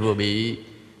mình vừa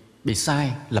bị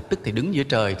sai. Lập tức thầy đứng giữa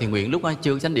trời. Thầy nguyện lúc đó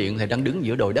chưa chánh điện, thầy đang đứng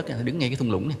giữa đồi đất, thầy đứng ngay cái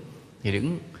thung lũng này. Thầy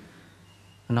đứng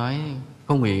nói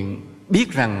con nguyện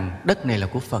biết rằng đất này là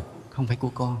của Phật, không phải của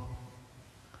con.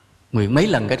 Nguyện mấy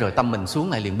lần cái rồi tâm mình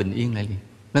xuống lại liền, bình yên lại liền.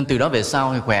 Nên từ đó về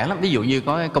sau thì khỏe lắm. Ví dụ như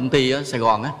có cái công ty ở Sài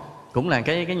Gòn á, cũng là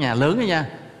cái nhà lớn đó nha,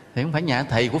 thì không phải nhà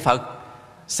thầy của Phật.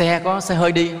 Xe có xe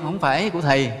hơi đi, không phải của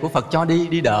thầy, của Phật cho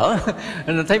đi đỡ.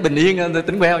 Nên thấy bình yên,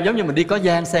 tỉnh queo, giống như mình đi có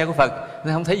gian xe của Phật,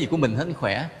 nên không thấy gì của mình hết,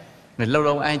 khỏe. Rồi lâu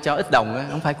lâu ai cho ít đồng,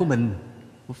 không phải của mình,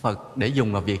 của Phật, để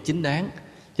dùng vào việc chính đáng.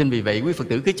 Cho nên vì vậy quý Phật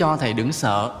tử cứ cho thầy, đừng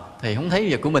sợ, thầy không thấy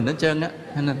việc của mình hết trơn á,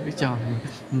 nên cứ cho.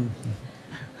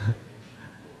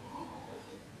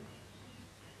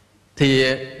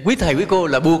 Thì quý thầy quý cô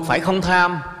là buộc phải không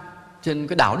tham, trên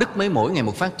cái đạo đức mới mỗi ngày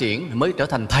một phát triển mới trở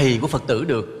thành thầy của Phật tử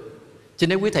được. Chứ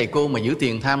nếu quý thầy cô mà giữ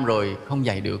tiền tham rồi không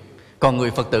dạy được. Còn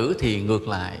người Phật tử thì ngược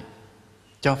lại,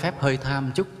 cho phép hơi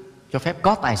tham chút, cho phép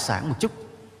có tài sản một chút.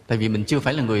 Tại vì mình chưa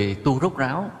phải là người tu rốt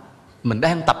ráo, mình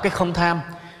đang tập cái không tham.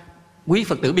 Quý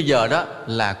Phật tử bây giờ đó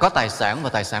là có tài sản, và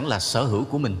tài sản là sở hữu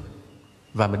của mình,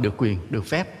 và mình được quyền, được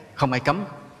phép, không ai cấm.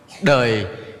 Đời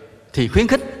thì khuyến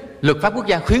khích, luật pháp quốc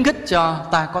gia khuyến khích cho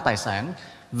ta có tài sản,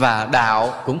 và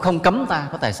đạo cũng không cấm ta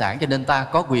có tài sản, cho nên ta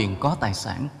có quyền có tài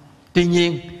sản. Tuy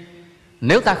nhiên,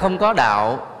 nếu ta không có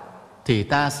đạo thì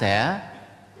ta sẽ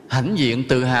hãnh diện,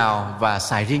 tự hào và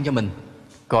xài riêng cho mình.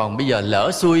 Còn bây giờ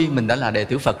lỡ xuôi mình đã là đệ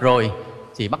tử Phật rồi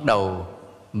thì bắt đầu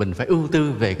mình phải ưu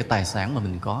tư về cái tài sản mà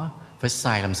mình có, phải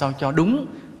xài làm sao cho đúng,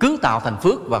 cứ tạo thành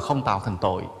phước và không tạo thành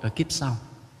tội ở kiếp sau.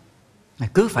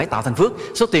 Cứ phải tạo thành phước,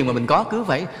 số tiền mà mình có cứ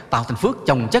phải tạo thành phước,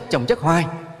 chồng chất hoài.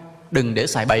 Đừng để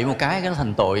xài bậy một cái nó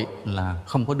thành tội, là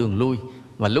không có đường lui.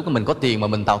 Và lúc mình có tiền mà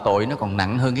mình tạo tội, nó còn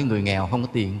nặng hơn cái người nghèo không có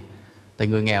tiền. Tại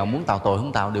người nghèo muốn tạo tội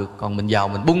không tạo được, còn mình giàu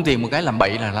mình bung tiền một cái làm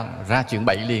bậy là ra chuyện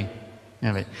bậy liền.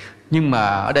 Nhưng mà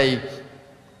ở đây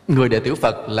người đệ tử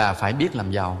Phật là phải biết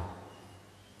làm giàu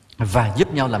và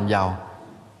giúp nhau làm giàu.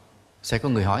 Sẽ có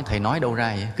người hỏi thầy nói đâu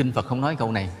ra vậy? Kinh Phật không nói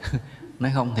câu này.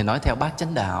 Nói không, thầy nói theo bát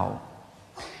chánh đạo.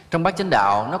 Trong bát chánh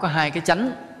đạo nó có hai cái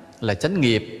chánh, là chánh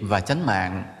nghiệp và chánh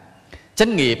mạng.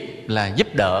 Chánh nghiệp là giúp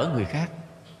đỡ người khác,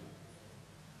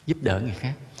 giúp đỡ người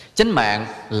khác. Chánh mạng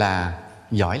là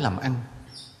giỏi làm ăn,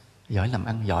 giỏi làm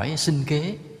ăn, giỏi sinh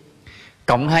kế.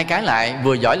 Cộng hai cái lại,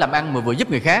 vừa giỏi làm ăn mà vừa giúp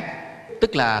người khác,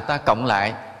 tức là ta cộng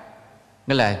lại,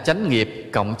 nghĩa là chánh nghiệp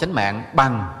cộng chánh mạng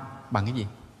bằng cái gì?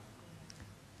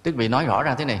 Tức vị nói rõ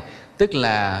ra thế này, tức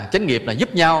là chánh nghiệp là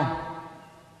giúp nhau,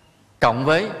 cộng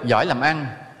với giỏi làm ăn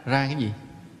ra cái gì?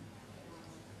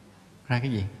 Ra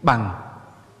cái gì? Bằng.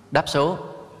 Đáp số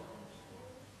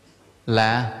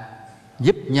là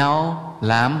giúp nhau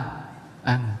làm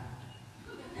ăn,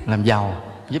 làm giàu.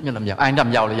 Giúp nhau làm giàu. Ai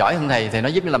làm giàu là giỏi hơn thầy, thầy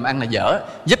nói giúp nhau làm ăn là dở.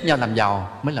 Giúp nhau làm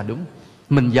giàu mới là đúng.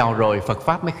 Mình giàu rồi Phật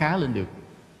Pháp mới khá lên được.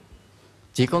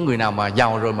 Chỉ có người nào mà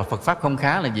giàu rồi mà Phật Pháp không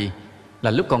khá là gì?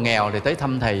 Là lúc còn nghèo thì tới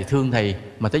thăm thầy, thương thầy,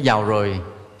 mà tới giàu rồi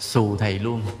xù thầy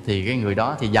luôn. Thì cái người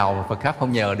đó thì giàu Phật Pháp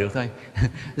không nhờ được thôi.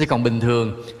 Chứ còn bình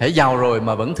thường, hễ giàu rồi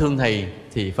mà vẫn thương thầy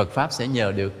thì Phật Pháp sẽ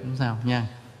nhờ được, không sao nha.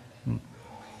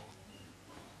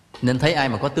 Nên thấy ai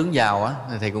mà có tướng giàu á,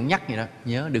 thầy cũng nhắc vậy đó,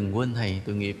 nhớ đừng quên thầy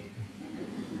tội nghiệp.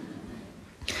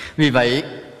 Vì vậy,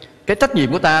 cái trách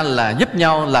nhiệm của ta là giúp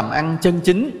nhau làm ăn chân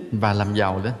chính và làm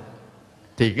giàu đó.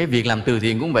 Thì cái việc làm từ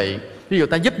thiện cũng vậy. Ví dụ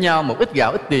ta giúp nhau một ít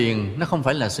gạo, ít tiền, nó không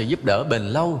phải là sự giúp đỡ bền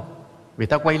lâu. Vì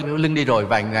ta quay lưng đi rồi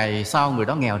vài ngày sau người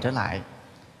đó nghèo trở lại.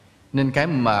 Nên cái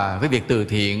mà với việc từ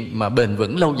thiện mà bền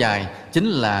vững lâu dài chính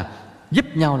là giúp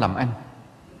nhau làm ăn.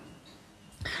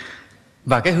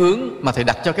 Và cái hướng mà thầy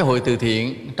đặt cho cái hội từ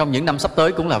thiện trong những năm sắp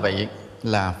tới cũng là vậy,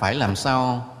 là phải làm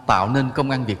sao tạo nên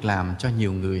công ăn việc làm cho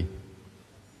nhiều người.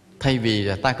 Thay vì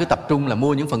là ta cứ tập trung là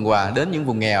mua những phần quà đến những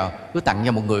vùng nghèo, cứ tặng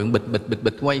cho một người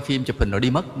bịch quay phim chụp hình rồi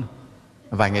đi mất.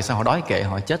 Vài ngày sau họ đói kệ,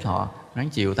 họ chết họ. Ráng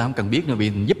chịu, ta không cần biết nữa, vì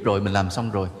mình giúp rồi, mình làm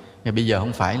xong rồi. Nhưng bây giờ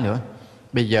không phải nữa.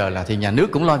 Bây giờ là thì nhà nước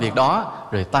cũng lo việc đó,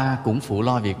 rồi ta cũng phụ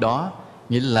lo việc đó.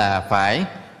 Nghĩa là phải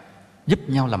giúp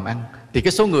nhau làm ăn. Thì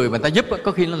cái số người mà ta giúp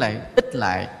có khi nó lại ít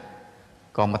lại.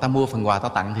 Còn mà ta mua phần quà ta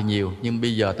tặng thì nhiều. Nhưng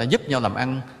bây giờ ta giúp nhau làm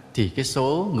ăn thì cái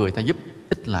số người ta giúp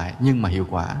ít lại, nhưng mà hiệu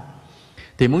quả.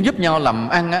 Thì muốn giúp nhau làm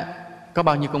ăn á, có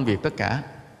bao nhiêu công việc tất cả?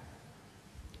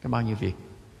 Có bao nhiêu việc?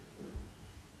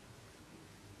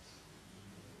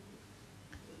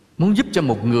 Muốn giúp cho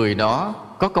một người đó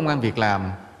có công ăn việc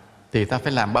làm thì ta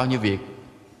phải làm bao nhiêu việc?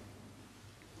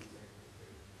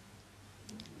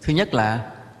 Thứ nhất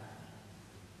là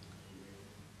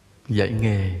dạy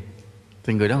nghề.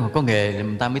 Thì người đó không có nghề thì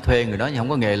người ta mới thuê, người đó không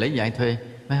có nghề lấy dạy thuê,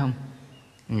 phải không?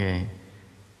 Nghề.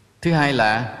 Thứ hai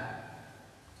là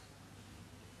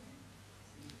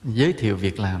giới thiệu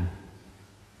việc làm.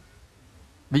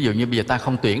 Ví dụ như bây giờ ta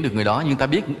không tuyển được người đó, nhưng ta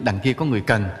biết đằng kia có người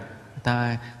cần,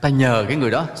 ta nhờ cái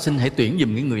người đó xin hãy tuyển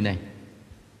giùm cái người này.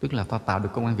 Tức là ta tạo được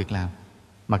công ăn việc làm.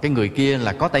 Mà cái người kia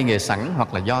là có tay nghề sẵn,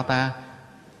 hoặc là do ta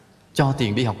cho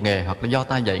tiền đi học nghề, hoặc là do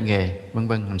ta dạy nghề, vân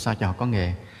vân, làm sao cho họ có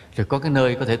nghề. Rồi có cái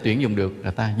nơi có thể tuyển dụng được,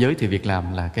 là ta giới thiệu việc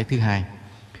làm, là cái thứ hai.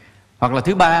 Hoặc là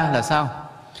thứ ba là sao?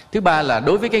 Thứ ba là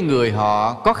đối với cái người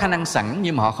họ có khả năng sẵn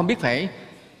nhưng mà họ không biết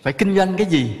phải kinh doanh cái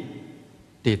gì,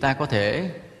 thì ta có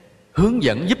thể hướng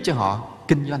dẫn giúp cho họ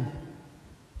kinh doanh.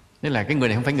 Tức là cái người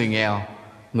này không phải người nghèo,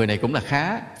 người này cũng là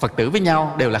khá, Phật tử với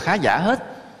nhau đều là khá giả hết,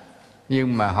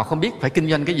 nhưng mà họ không biết phải kinh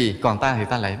doanh cái gì. Còn ta thì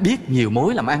ta lại biết nhiều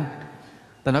mối làm ăn.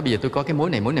 Ta nói bây giờ tôi có cái mối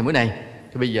này,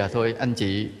 thì bây giờ thôi anh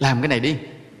chị làm cái này đi,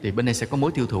 thì bên đây sẽ có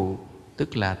mối tiêu thụ.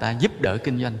 Tức là ta giúp đỡ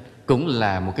kinh doanh. cũng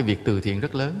là một cái việc từ thiện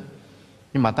rất lớn.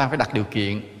 Nhưng mà ta phải đặt điều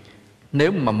kiện,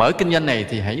 nếu mà mở kinh doanh này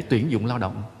thì hãy tuyển dụng lao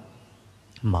động,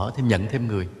 mở thêm, nhận thêm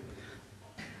người.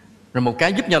 Rồi một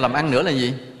cái giúp nhau làm ăn nữa là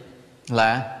gì?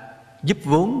 Là giúp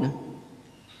vốn nữa.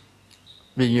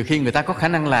 Vì nhiều khi người ta có khả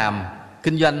năng làm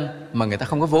kinh doanh mà người ta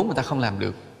không có vốn, người ta không làm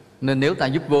được. Nên nếu ta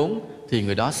giúp vốn thì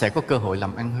người đó sẽ có cơ hội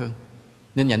làm ăn hơn.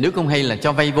 Nên nhà nước không hay là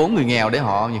cho vay vốn người nghèo để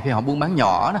họ nhiều khi họ buôn bán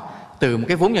nhỏ đó, từ một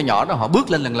cái vốn nhỏ nhỏ đó họ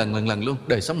bước lên lần lần luôn,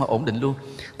 đời sống họ ổn định luôn.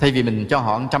 Thay vì mình cho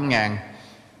họ 100.000,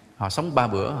 họ sống 3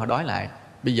 bữa họ đói lại.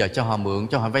 Bây giờ cho họ mượn,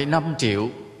 cho họ vay 5 triệu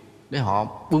để họ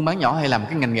buôn bán nhỏ hay làm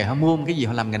cái ngành nghề, họ mua cái gì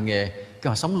họ làm ngành nghề, cái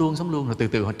họ sống luôn rồi từ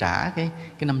từ họ trả cái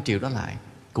 5 triệu đó lại.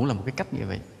 Cũng là một cái cách như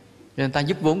vậy. Nên ta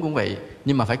giúp vốn cũng vậy,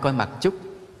 nhưng mà phải coi mặt chút.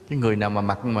 Cái người nào mà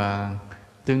mặt mà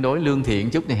tương đối lương thiện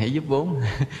chút thì hãy giúp vốn.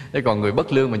 Thế còn người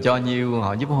bất lương mà cho nhiêu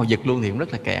họ giúp họ giật luôn thì cũng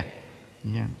rất là kẹt.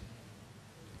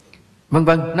 Vân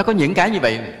vân, nó có những cái như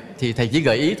vậy thì thầy chỉ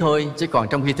gợi ý thôi, chứ còn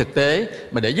trong khi thực tế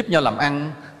mà để giúp nhau làm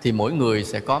ăn thì mỗi người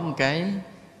sẽ có một cái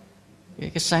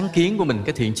sáng kiến của mình,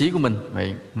 cái thiện chí của mình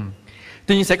vậy.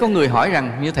 Tuy nhiên sẽ có người hỏi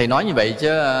rằng, như thầy nói như vậy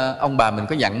chứ ông bà mình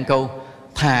có dặn một câu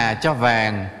thà cho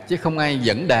vàng chứ không ai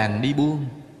dẫn đàn đi buôn,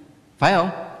 phải không?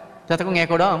 Cho ta có nghe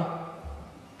câu đó không?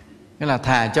 Nghĩa là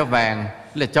thà cho vàng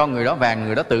là cho người đó vàng,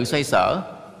 người đó tự xoay sở,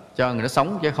 cho người đó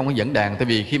sống chứ không có dẫn đàn. Tại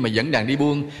vì khi mà dẫn đàn đi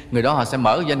buôn, người đó họ sẽ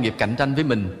mở doanh nghiệp cạnh tranh với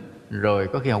mình, rồi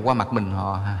có khi họ qua mặt mình,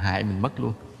 họ hại mình mất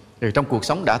luôn. Rồi trong cuộc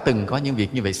sống đã từng có những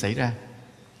việc như vậy xảy ra,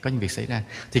 có những việc xảy ra.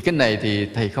 Thì cái này thì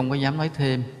thầy không có dám nói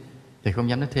thêm, thầy không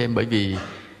dám nói thêm, bởi vì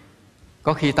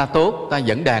có khi ta tốt, ta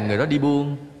dẫn đàn người đó đi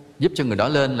buôn, giúp cho người đó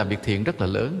lên làm việc thiện rất là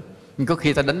lớn. Nhưng có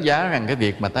khi ta đánh giá rằng cái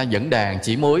việc mà ta dẫn đàn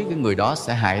chỉ mối cái người đó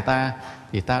sẽ hại ta,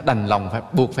 thì ta đành lòng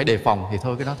buộc phải đề phòng. Thì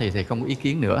thôi cái đó thì thầy không có ý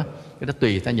kiến nữa. Cái đó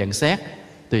tùy ta nhận xét,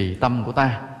 tùy tâm của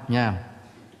ta nha.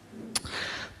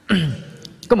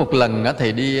 Có một lần đó,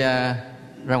 thầy đi ra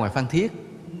ngoài Phan Thiết,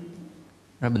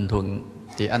 ra Bình Thuận,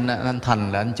 thì anh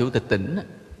Thành là anh chủ tịch tỉnh,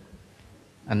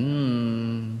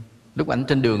 lúc ảnh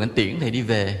trên đường ảnh tiễn thầy đi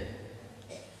về,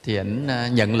 thì ảnh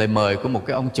nhận lời mời của một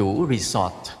cái ông chủ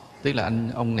resort. Tức là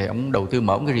ông này ông đầu tư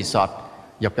mở một cái resort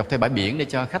dọc theo bãi biển để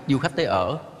cho du khách tới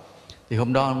ở. Thì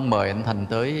hôm đó ông mời anh Thành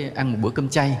tới ăn một bữa cơm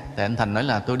chay. Tại anh Thành nói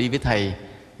là tôi đi với thầy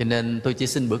cho nên tôi chỉ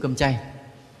xin bữa cơm chay.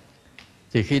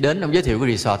 Thì khi đến ông giới thiệu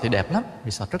cái resort thì đẹp lắm,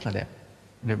 resort rất là đẹp.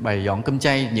 Rồi bày dọn cơm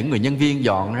chay, những người nhân viên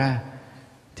dọn ra.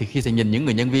 Thì khi thầy nhìn những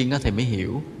người nhân viên đó thầy mới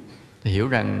hiểu. Thầy hiểu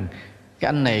rằng cái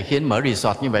anh này khi anh mở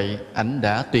resort như vậy, ảnh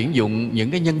đã tuyển dụng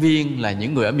những cái nhân viên là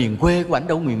những người ở miền quê của ảnh,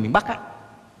 đâu miền Bắc á,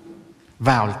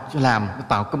 vào làm,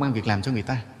 tạo công ăn việc làm cho người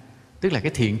ta. Tức là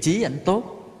cái thiện chí ảnh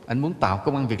tốt, ảnh muốn tạo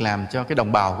công ăn việc làm cho cái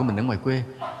đồng bào của mình ở ngoài quê.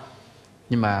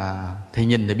 Nhưng mà thầy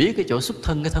nhìn thầy biết cái chỗ xuất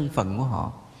thân, cái thân phận của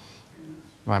họ.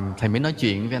 Và thầy mới nói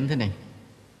chuyện với anh thế này.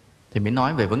 Thầy mới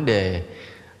nói về vấn đề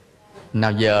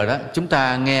nào giờ đó chúng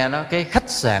ta nghe đó, cái khách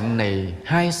sạn này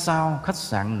 2 sao, khách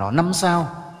sạn nọ 5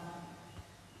 sao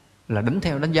là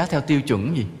đánh giá theo tiêu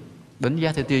chuẩn gì? Đánh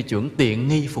giá theo tiêu chuẩn tiện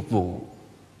nghi phục vụ.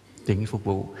 Tiện nghi phục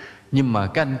vụ. Nhưng mà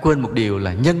các anh quên một điều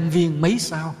là nhân viên mấy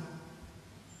sao.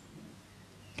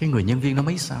 Cái người nhân viên nó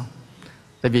mấy sao.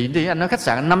 Tại vì anh nói khách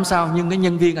sạn 5 sao nhưng cái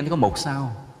nhân viên anh có 1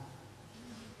 sao.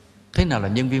 Thế nào là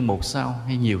nhân viên 1 sao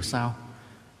hay nhiều sao?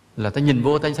 Là ta nhìn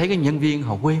vô ta thấy cái nhân viên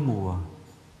họ quê mùa,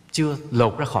 chưa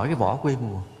lột ra khỏi cái vỏ quê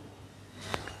mùa,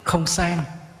 không sang.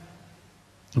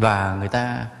 Và người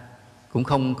ta cũng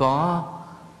không có,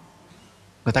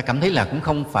 người ta cảm thấy là cũng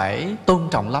không phải tôn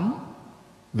trọng lắm.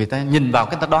 Vì ta nhìn vào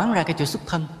cái ta đoán ra cái chỗ xuất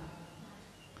thân.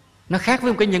 Nó khác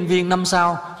với một cái nhân viên 5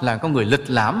 sao là có người lịch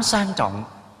lãm sang trọng,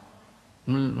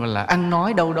 là ăn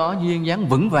nói đâu đó duyên dáng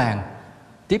vững vàng,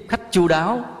 tiếp khách chu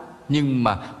đáo. Nhưng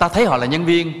mà ta thấy họ là nhân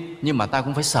viên, nhưng mà ta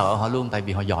cũng phải sợ họ luôn. Tại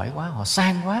vì họ giỏi quá, họ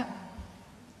sang quá.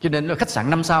 Cho nên là khách sạn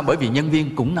 5 sao bởi vì nhân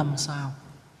viên cũng 5 sao.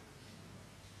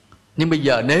 Nhưng bây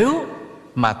giờ nếu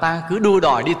mà ta cứ đua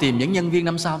đòi đi tìm những nhân viên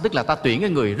 5 sao, tức là ta tuyển cái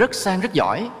người rất sang, rất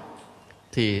giỏi,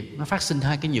 thì nó phát sinh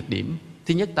 2 cái nhược điểm.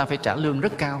 Thứ nhất, ta phải trả lương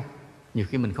rất cao, nhiều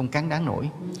khi mình không cán đáng nổi.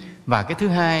 Và cái thứ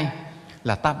hai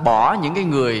là ta bỏ những cái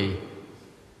người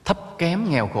thấp kém,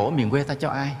 nghèo khổ miền quê, ta cho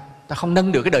ai? Ta không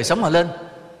nâng được cái đời sống họ lên,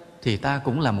 thì ta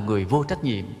cũng là một người vô trách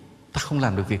nhiệm, ta không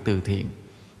làm được việc từ thiện.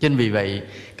 Cho nên vì vậy,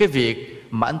 cái việc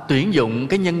mà anh tuyển dụng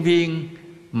cái nhân viên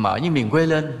mà ở những miền quê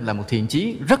lên là một thiện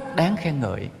chí rất đáng khen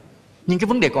ngợi. Nhưng cái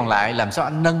vấn đề còn lại, làm sao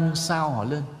anh nâng sao họ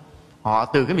lên? Họ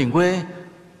từ cái miền quê,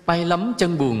 tay lấm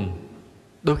chân buồn,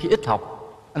 đôi khi ít học,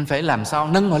 anh phải làm sao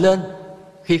nâng họ lên.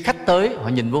 Khi khách tới, họ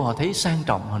nhìn vô họ thấy sang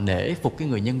trọng, họ nể phục cái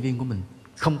người nhân viên của mình,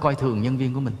 không coi thường nhân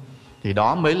viên của mình. Thì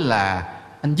đó mới là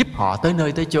anh giúp họ tới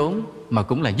nơi tới chốn, mà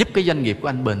cũng là giúp cái doanh nghiệp của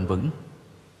anh bền vững.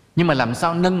 Nhưng mà làm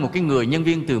sao nâng một cái người nhân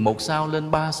viên từ 1 sao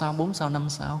lên 3 sao, 4 sao, 5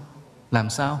 sao? Làm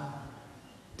sao?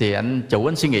 Thì anh chủ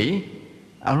anh suy nghĩ,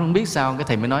 anh không biết sao, cái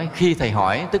thầy mới nói khi thầy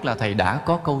hỏi tức là thầy đã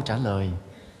có câu trả lời.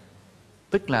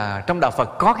 Tức là trong đạo Phật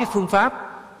có cái phương pháp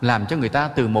làm cho người ta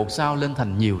từ 1 sao lên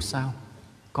thành nhiều sao.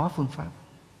 Có phương pháp.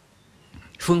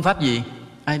 Phương pháp gì?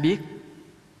 Ai biết?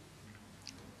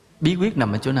 Bí quyết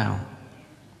nằm ở chỗ nào?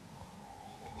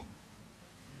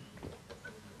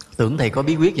 Tưởng thầy có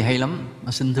bí quyết gì hay lắm.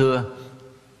 Mà xin thưa,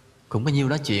 cũng có nhiêu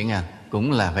đó chuyện à.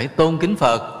 Cũng là phải tôn kính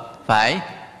Phật, phải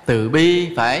từ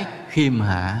bi, phải khiêm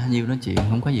hạ, nhiêu đó chuyện,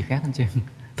 không có gì khác hết trơn.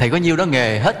 Thầy có nhiêu đó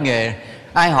nghề, hết nghề.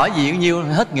 Ai hỏi gì có nhiêu,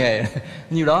 hết nghề.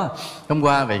 Nhiêu đó. Hôm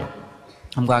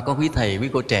qua có quý thầy, quý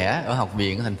cô trẻ ở học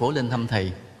viện ở thành phố lên thăm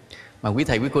thầy. Mà quý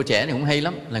thầy, quý cô trẻ này cũng hay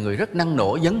lắm, là người rất năng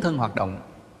nổ, dấn thân hoạt động.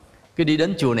 Cứ đi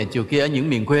đến chùa này chùa kia ở những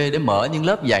miền quê để mở những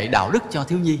lớp dạy đạo đức cho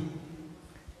thiếu nhi.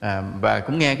 Và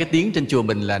cũng nghe cái tiếng trên chùa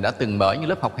mình là đã từng mở những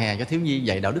lớp học hè cho thiếu nhi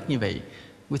dạy đạo đức như vậy.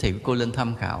 Quý thầy, quý cô lên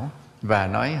tham khảo và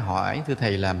hỏi thưa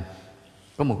thầy, làm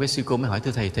có một cái sư cô mới hỏi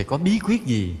thưa thầy có bí quyết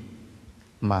gì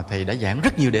mà thầy đã giảng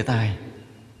rất nhiều đề tài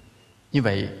như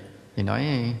vậy? Thì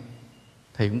nói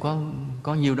thầy cũng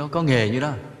có nhiêu đó, có nghề như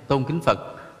đó, tôn kính Phật,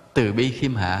 từ bi,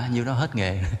 khiêm hạ, nhiêu đó hết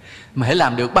nghề. Mà hãy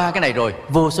làm được 3 cái này rồi,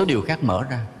 vô số điều khác mở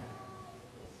ra.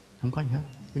 Không có gì hết,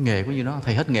 cái nghề của như đó,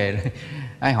 thầy hết nghề rồi.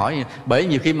 Ai hỏi, bởi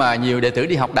nhiều khi mà nhiều đệ tử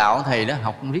đi học đạo thầy đó,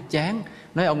 học riết chán,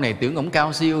 nói ông này tưởng ông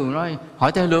cao siêu, nói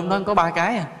hỏi theo lương nói có 3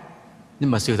 cái à.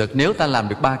 Nhưng mà sự thật nếu ta làm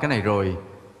được 3 cái này rồi,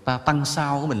 ta tăng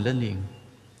sao của mình lên liền.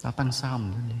 Ta tăng sao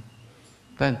mình lên liền.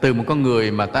 Từ một con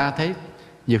người mà ta thấy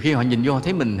nhiều khi họ nhìn vô họ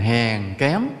thấy mình hèn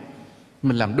kém,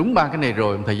 mình làm đúng 3 cái này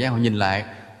rồi, một thời gian họ nhìn lại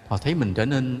họ thấy mình trở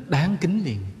nên đáng kính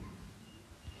liền.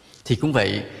 Thì cũng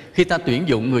vậy, khi ta tuyển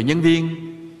dụng người nhân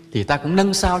viên thì ta cũng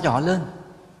nâng sao cho họ lên.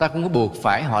 Ta cũng có buộc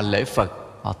phải họ lễ Phật,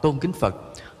 họ tôn kính Phật,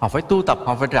 họ phải tu tập,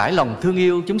 họ phải trải lòng thương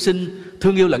yêu chúng sinh,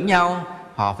 thương yêu lẫn nhau,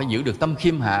 họ phải giữ được tâm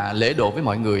khiêm hạ, lễ độ với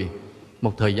mọi người.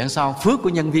 Một thời gian sau, phước của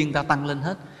nhân viên ta tăng lên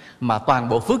hết. Mà toàn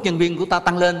bộ phước nhân viên của ta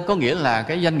tăng lên có nghĩa là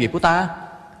cái doanh nghiệp của ta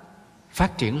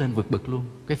phát triển lên vượt bậc luôn.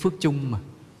 Cái phước chung mà.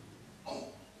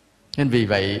 Nên vì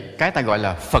vậy cái ta gọi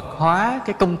là Phật hóa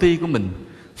cái công ty của mình,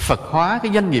 Phật hóa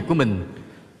cái doanh nghiệp của mình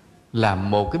là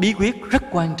một cái bí quyết rất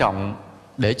quan trọng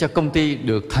để cho công ty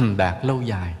được thành đạt lâu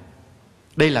dài.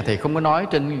 Đây là thầy không có nói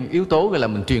trên yếu tố gọi là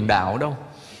mình truyền đạo đâu,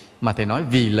 mà thầy nói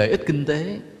vì lợi ích kinh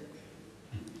tế.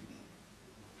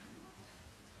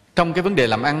 Trong cái vấn đề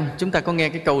làm ăn, chúng ta có nghe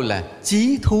cái câu là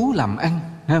chí thú làm ăn,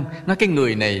 thấy không? Nói cái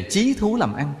người này chí thú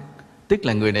làm ăn, tức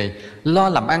là người này lo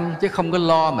làm ăn chứ không có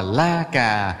lo mà la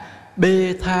cà,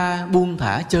 bê tha, buông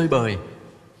thả, chơi bời.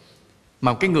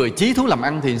 Mà cái người chí thú làm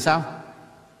ăn thì sao?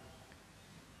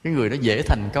 Cái người đó dễ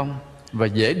thành công và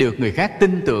dễ được người khác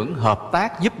tin tưởng, hợp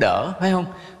tác, giúp đỡ, phải không?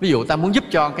 Ví dụ ta muốn giúp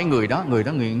cho cái người đó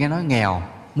người nghe nói nghèo,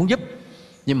 muốn giúp,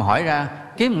 nhưng mà hỏi ra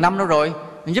kiếm 1 năm đâu rồi,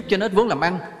 giúp cho nó ít vốn làm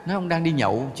ăn. Nó ông đang đi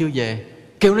nhậu chưa về,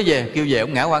 kêu nó về, kêu về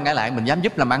ông ngã qua ngã lại, mình dám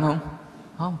giúp làm ăn không?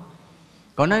 Không.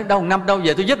 Còn nói đâu 1 năm đâu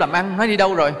về tôi giúp làm ăn, nó đi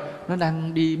đâu rồi? Nó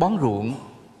đang đi bón ruộng,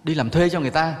 đi làm thuê cho người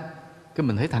ta. Cái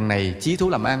mình thấy thằng này chí thú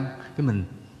làm ăn, cái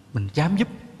mình dám giúp,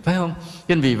 phải không?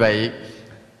 Nên vì vậy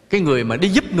cái người mà đi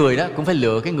giúp người đó cũng phải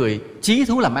lựa cái người chí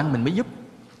thú làm ăn mình mới giúp.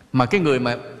 Mà cái người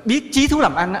mà biết chí thú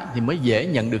làm ăn á, thì mới dễ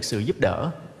nhận được sự giúp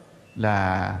đỡ.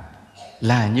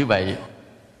 Là như vậy.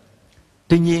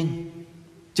 Tuy nhiên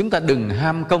chúng ta đừng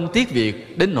ham công tiếc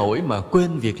việc đến nỗi mà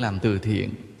quên việc làm từ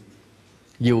thiện.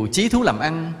 Dù chí thú làm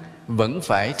ăn vẫn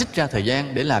phải trích ra thời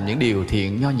gian để làm những điều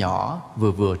thiện nho nhỏ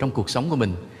vừa vừa trong cuộc sống của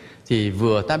mình. Thì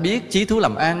vừa ta biết chí thú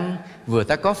làm ăn, vừa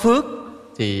ta có phước,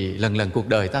 thì lần lần cuộc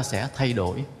đời ta sẽ thay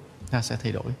đổi. Ta sẽ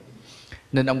thay đổi.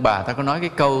 Nên ông bà ta có nói cái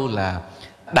câu là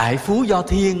đại phú do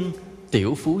thiên,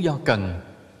 tiểu phú do cần.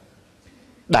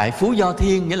 Đại phú do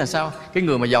thiên nghĩa là sao? Cái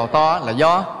người mà giàu to là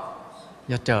do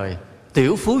trời.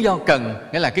 Tiểu phú do cần,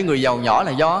 nghĩa là cái người giàu nhỏ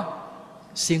là do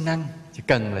siêng năng.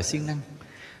 Cần là siêng năng.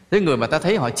 Thế người mà ta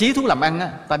thấy họ chí thú làm ăn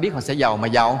á, ta biết họ sẽ giàu, mà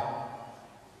giàu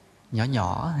nhỏ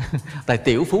nhỏ. Tại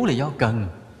tiểu phú là do cần,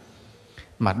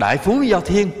 mà đại phú do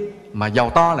thiên, mà giàu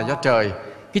to là do trời.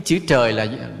 Cái chữ trời là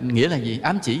nghĩa là gì?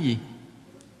 Ám chỉ gì?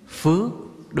 Phước.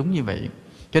 Đúng như vậy.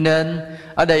 Cho nên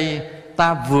ở đây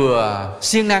ta vừa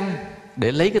siêng năng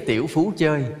để lấy cái tiểu phú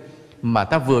chơi, mà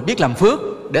ta vừa biết làm phước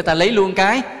để ta lấy luôn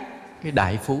cái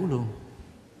đại phú luôn.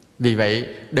 Vì vậy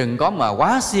đừng có mà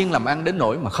quá siêng làm ăn đến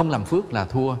nỗi mà không làm phước là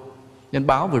thua. Nên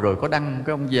báo vừa rồi có đăng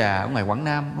cái ông già ở ngoài Quảng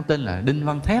Nam, ông tên là Đinh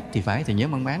Văn Thép thì phải, thì nhớ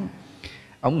mang máng.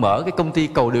 Ông mở cái công ty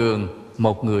cầu đường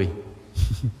một người.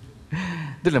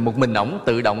 Tức là một mình ổng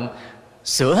tự động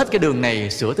sửa hết cái đường này,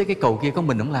 sửa tới cái cầu kia, có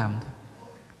mình ổng làm.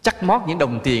 Chắc mót những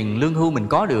đồng tiền lương hưu mình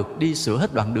có được, đi sửa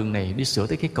hết đoạn đường này, đi sửa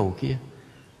tới cái cầu kia.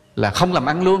 Là không làm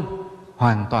ăn luôn,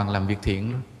 hoàn toàn làm việc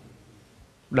thiện luôn.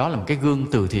 Đó là một cái gương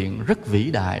từ thiện rất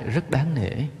vĩ đại, rất đáng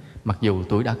nể. Mặc dù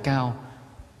tuổi đã cao,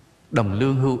 đồng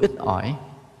lương hưu ít ỏi,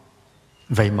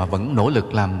 vậy mà vẫn nỗ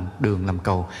lực làm đường làm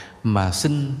cầu. Mà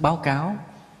xin báo cáo,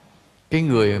 cái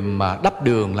người mà đắp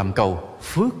đường làm cầu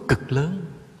phước cực lớn,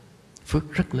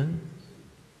 phước rất lớn.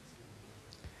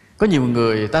 Có nhiều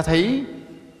người ta thấy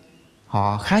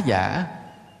họ khá giả,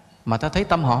 mà ta thấy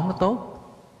tâm họ không có tốt.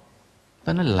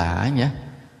 Ta nói lạ nhỉ.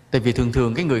 Tại vì thường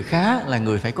thường cái người khá là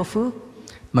người phải có phước,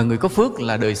 mà người có phước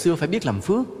là đời xưa phải biết làm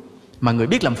phước, mà người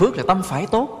biết làm phước là tâm phải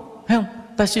tốt, thấy không?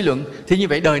 Ta suy luận thì như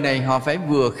vậy đời này họ phải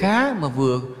vừa khá mà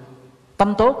vừa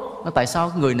tâm tốt. Tại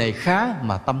sao người này khá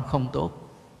mà tâm không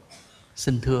tốt?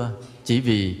 Xin thưa, chỉ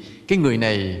vì cái người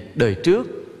này đời trước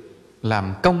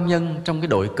làm công nhân trong cái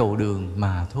đội cầu đường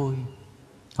mà thôi.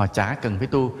 Họ chả cần phải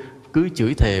tu, cứ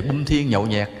chửi thề bum thiên nhậu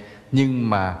nhẹt. Nhưng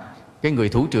mà cái người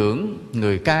thủ trưởng,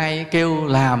 người cai kêu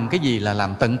làm cái gì là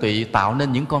làm tận tụy, tạo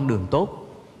nên những con đường tốt,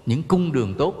 những cung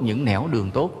đường tốt, những nẻo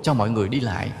đường tốt cho mọi người đi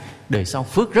lại. Đời sau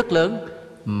phước rất lớn,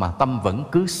 mà tâm vẫn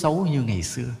cứ xấu như ngày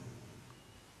xưa.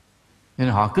 Nên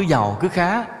họ cứ giàu, cứ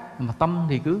khá, mà tâm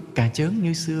thì cứ cà chớn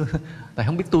như xưa. Tại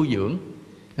không biết tu dưỡng.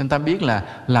 Nên ta biết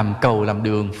là làm cầu, làm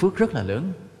đường phước rất là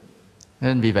lớn.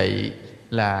 Nên vì vậy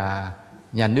là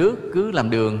nhà nước cứ làm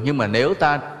đường, nhưng mà nếu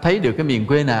ta thấy được cái miền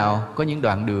quê nào có những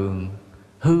đoạn đường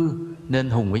hư, nên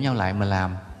hùng với nhau lại mà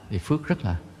làm, thì phước rất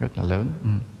là lớn.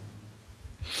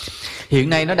 Hiện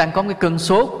nay nó đang có cái cơn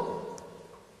sốt.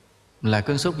 Là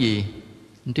cơn sốt gì,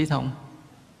 anh Trí Thông?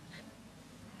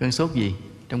 Cơn sốt gì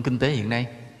trong kinh tế hiện nay?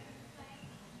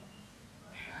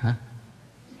 Hả?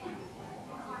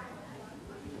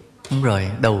 Đúng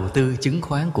rồi, đầu tư chứng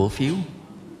khoán cổ phiếu.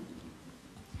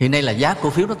 Hiện nay là giá cổ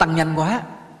phiếu nó tăng nhanh quá.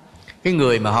 Cái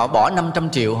người mà họ bỏ 500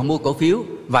 triệu họ mua cổ phiếu,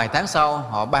 vài tháng sau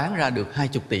họ bán ra được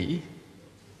 20 tỷ.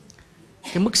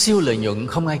 Cái mức siêu lợi nhuận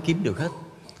không ai kiếm được hết.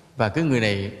 Và cái người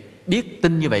này biết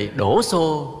tin như vậy, đổ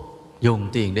xô dồn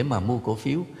tiền để mà mua cổ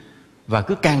phiếu. Và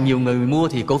cứ càng nhiều người mua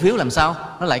thì cổ phiếu làm sao?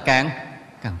 Nó lại càng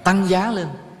tăng giá lên.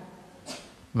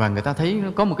 Và người ta thấy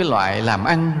có một cái loại làm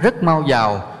ăn rất mau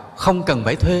giàu, không cần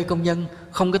phải thuê công nhân,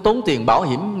 không có tốn tiền bảo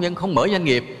hiểm nhân, không mở doanh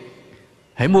nghiệp.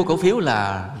 Hãy mua cổ phiếu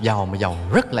là giàu, mà giàu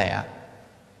rất lẹ.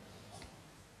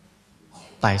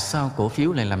 Tại sao cổ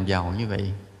phiếu lại làm giàu như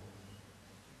vậy?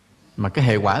 Mà cái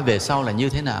hệ quả về sau là như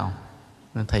thế nào?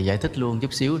 Thầy giải thích luôn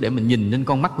chút xíu để mình nhìn lên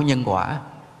con mắt của nhân quả.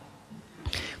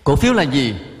 Cổ phiếu là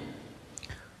gì?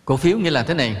 Cổ phiếu nghĩa là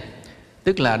thế này.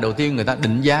 Tức là đầu tiên người ta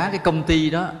định giá cái công ty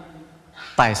đó,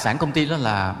 tài sản công ty đó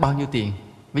là bao nhiêu tiền.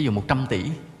 Ví dụ 100 tỷ,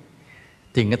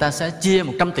 thì người ta sẽ chia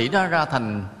 100 tỷ đó ra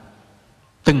thành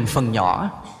từng phần nhỏ,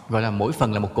 gọi là mỗi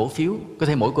phần là một cổ phiếu. Có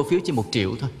thể mỗi cổ phiếu chỉ 1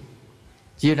 triệu thôi,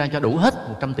 chia ra cho đủ hết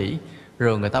 100 tỷ.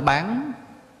 Rồi người ta bán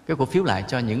cái cổ phiếu lại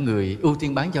cho những người, ưu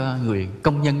tiên bán cho người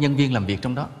công nhân, nhân viên làm việc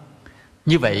trong đó.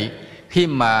 Như vậy khi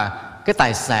mà cái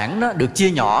tài sản đó được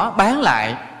chia nhỏ bán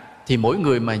lại, thì mỗi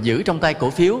người mà giữ trong tay cổ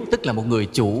phiếu tức là một người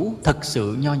chủ thật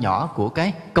sự nho nhỏ của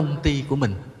cái công ty của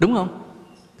mình, đúng không?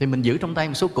 Thì mình giữ trong tay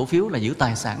một số cổ phiếu là giữ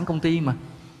tài sản công ty mà.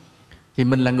 Thì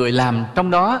mình là người làm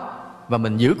trong đó, và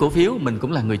mình giữ cổ phiếu, mình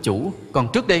cũng là người chủ.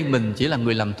 Còn trước đây mình chỉ là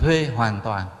người làm thuê hoàn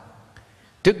toàn.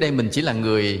 Trước đây mình chỉ là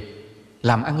người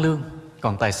làm ăn lương,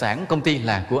 còn tài sản công ty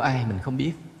là của ai mình không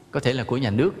biết. Có thể là của nhà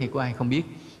nước hay của ai không biết.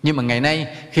 Nhưng mà ngày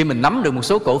nay khi mình nắm được một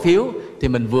số cổ phiếu, thì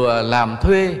mình vừa làm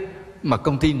thuê mà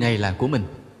công ty này là của mình.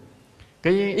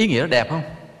 Cái ý nghĩa đó đẹp không?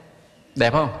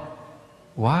 Đẹp không?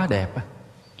 Quá đẹp.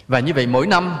 Và như vậy mỗi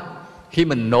năm khi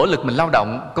mình nỗ lực, mình lao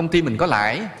động, công ty mình có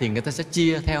lãi, thì người ta sẽ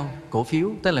chia theo cổ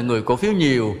phiếu. Tức là người cổ phiếu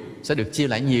nhiều sẽ được chia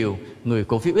lãi nhiều, người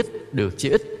cổ phiếu ít được chia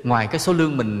ít. Ngoài cái số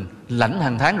lương mình lãnh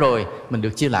hàng tháng rồi, mình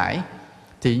được chia lãi.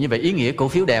 Thì như vậy ý nghĩa cổ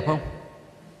phiếu đẹp không?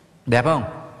 Đẹp không?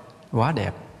 Quá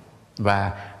đẹp.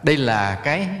 Và đây là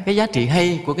cái giá trị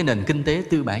hay của cái nền kinh tế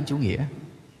tư bản chủ nghĩa.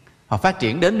 Họ phát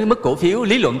triển đến cái mức cổ phiếu,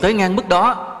 lý luận tới ngang mức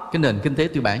đó. Cái nền kinh tế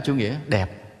tư bản chủ nghĩa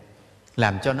đẹp,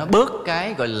 làm cho nó bớt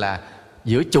cái gọi là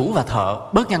giữa chủ và thợ,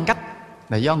 bớt ngăn cách.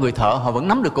 Là do người thợ họ vẫn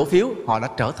nắm được cổ phiếu, họ đã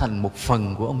trở thành một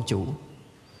phần của ông chủ.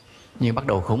 Nhưng bắt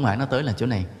đầu khủng hoảng nó tới là chỗ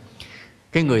này.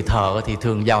 Cái người thợ thì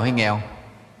thường giàu hay nghèo?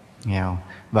 Nghèo.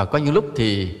 Và có những lúc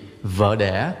thì vợ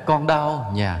đẻ, con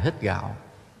đau, nhà hết gạo.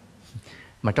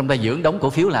 Mà trong tay dưỡng đóng cổ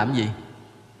phiếu làm gì?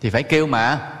 Thì phải kêu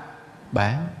mà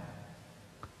bán.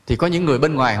 Thì có những người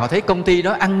bên ngoài họ thấy công ty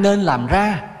đó ăn nên làm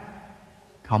ra,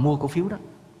 họ mua cổ phiếu đó.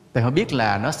 Tại họ biết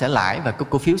là nó sẽ lãi và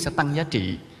cổ phiếu sẽ tăng giá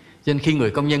trị. Cho nên khi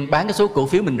người công nhân bán cái số cổ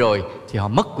phiếu mình rồi, thì họ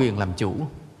mất quyền làm chủ.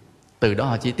 Từ đó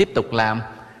họ chỉ tiếp tục làm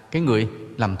cái người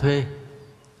làm thuê,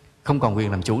 không còn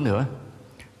quyền làm chủ nữa.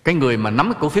 Cái người mà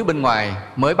nắm cái cổ phiếu bên ngoài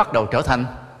mới bắt đầu trở thành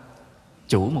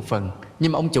chủ một phần.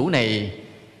 Nhưng mà ông chủ này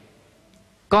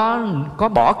có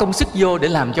bỏ công sức vô để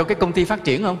làm cho cái công ty phát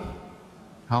triển không?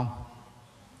 Không,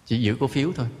 chỉ giữ cổ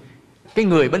phiếu thôi. Cái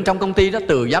người bên trong công ty đó,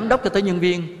 từ giám đốc cho tới nhân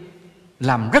viên,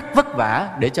 làm rất vất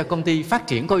vả để cho công ty phát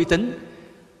triển có uy tín.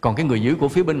 Còn cái người giữ cổ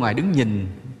phiếu bên ngoài đứng nhìn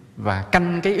và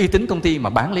canh cái uy tín công ty mà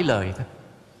bán lấy lời thôi.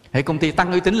 Hễ công ty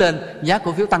tăng uy tín lên, giá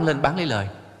cổ phiếu tăng lên, bán lấy lời.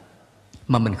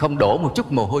 Mà mình không đổ một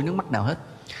chút mồ hôi nước mắt nào hết.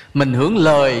 Mình hưởng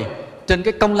lời trên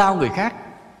cái công lao người khác.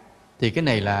 Thì cái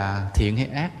này là thiện hay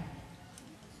ác?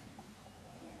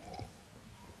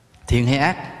 Thiện hay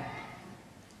ác?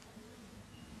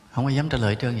 Không ai dám trả lời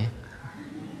hết trơn vậy.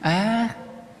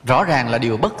 Rõ ràng là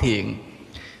điều bất thiện.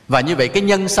 Và như vậy cái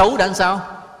nhân xấu đã làm sao?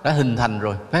 Đã hình thành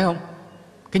rồi, phải không?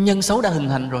 Cái nhân xấu đã hình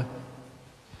thành rồi.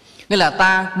 Nghĩa là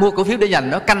ta mua cổ phiếu để dành,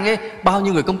 nó canh cái bao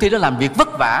nhiêu người công ty đó làm việc vất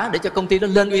vả để cho công ty đó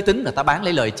lên uy tín, là ta bán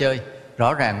lấy lời chơi.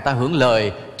 Rõ ràng ta hưởng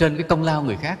lời trên cái công lao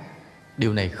người khác.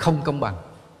 Điều này không công bằng.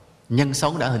 Nhân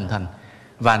xấu đã hình thành.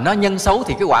 Và nó nhân xấu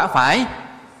thì cái quả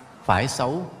phải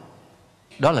xấu.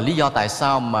 Đó là lý do tại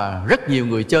sao mà rất nhiều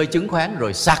người chơi chứng khoán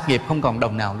rồi sạc nghiệp không còn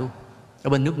đồng nào luôn ở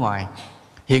bên nước ngoài.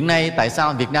 Hiện nay tại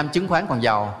sao Việt Nam chứng khoán còn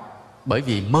giàu? Bởi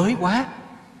vì mới quá,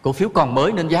 cổ phiếu còn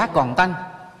mới nên giá còn tăng.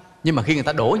 Nhưng mà khi người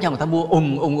ta đổ nhau, người ta mua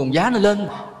ùng giá nó lên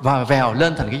và vèo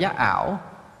lên thành cái giá ảo.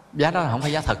 Giá đó là không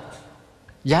phải giá thật.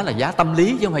 Giá là giá tâm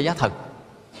lý chứ không phải giá thật.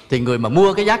 Thì người mà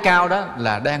mua cái giá cao đó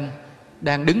là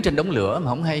đang đứng trên đống lửa mà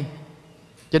không hay.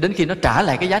 Cho đến khi nó trả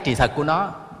lại cái giá trị thật của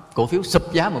nó, cổ phiếu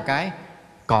sụp giá một cái,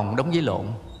 còn đống giấy lộn.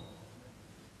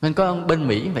 Nên có bên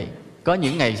Mỹ vậy, có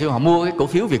những ngày xưa họ mua cái cổ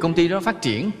phiếu vì công ty đó phát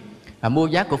triển, họ mua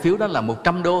giá cổ phiếu đó là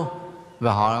 100 đô,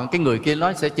 và cái người kia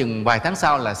nói sẽ chừng vài tháng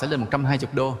sau là sẽ lên 120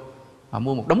 đô. Họ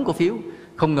mua một đống cổ phiếu,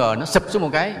 không ngờ nó sụp xuống một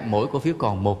cái, mỗi cổ phiếu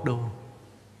còn 1 đô.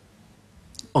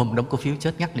 Ôm đống cổ phiếu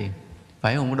chết ngắt liền.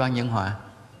 Phải không Đoan Nhân Hòa?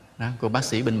 Đó, của bác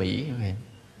sĩ bên Mỹ vậy.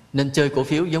 Nên chơi cổ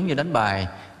phiếu giống như đánh bài,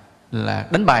 là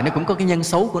đánh bài nó cũng có cái nhân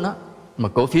xấu của nó, mà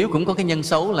cổ phiếu cũng có cái nhân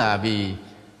xấu là vì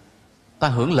ta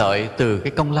hưởng lợi từ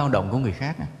cái công lao động của người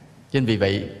khác. Cho nên vì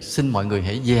vậy xin mọi người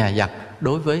hãy dè dặt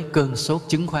đối với cơn sốt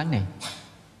chứng khoán này.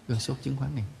 Cơn sốt chứng khoán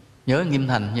này, nhớ Nghiêm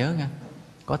Thành, nhớ nha,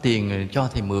 có tiền cho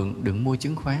thầy mượn, đừng mua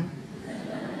chứng khoán.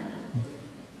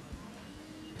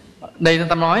 Đây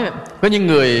ta nói có những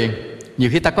người nhiều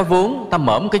khi ta có vốn, ta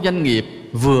mở một cái doanh nghiệp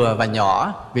vừa và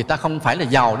nhỏ, vì ta không phải là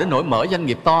giàu đến nỗi mở doanh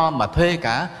nghiệp to mà thuê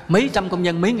cả mấy trăm công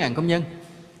nhân, mấy ngàn công nhân.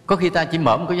 Có khi ta chỉ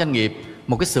mở một cái doanh nghiệp,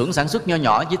 một cái xưởng sản xuất nho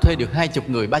nhỏ, chỉ thuê được 20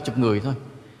 người, 30 người thôi,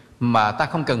 mà ta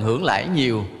không cần hưởng lãi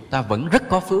nhiều, ta vẫn rất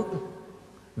có phước.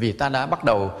 Vì ta đã bắt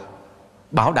đầu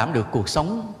bảo đảm được cuộc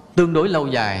sống tương đối lâu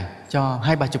dài cho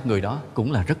 20-30 người đó,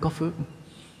 cũng là rất có phước.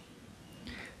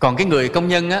 Còn cái người công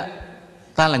nhân á,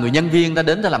 ta là người nhân viên, ta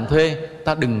đến ta làm thuê,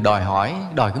 ta đừng đòi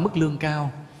cái mức lương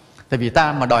cao. Tại vì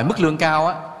ta mà đòi mức lương cao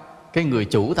á, cái người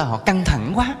chủ ta họ căng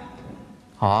thẳng quá,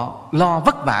 họ lo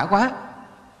vất vả quá,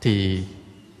 thì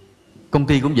công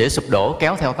ty cũng dễ sụp đổ,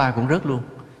 kéo theo ta cũng rớt luôn.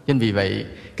 Nên vì vậy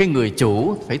cái người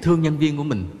chủ phải thương nhân viên của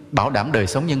mình, bảo đảm đời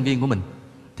sống nhân viên của mình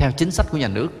theo chính sách của nhà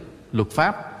nước, luật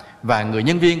pháp. Và người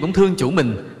nhân viên cũng thương chủ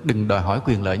mình, đừng đòi hỏi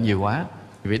quyền lợi nhiều quá.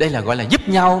 Vì đây là gọi là giúp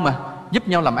nhau mà, giúp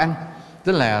nhau làm ăn.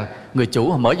 Tức là người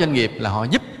chủ họ mở doanh nghiệp là họ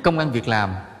giúp công ăn việc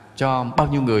làm cho bao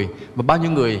nhiêu người, và bao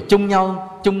nhiêu người chung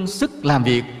nhau, chung sức làm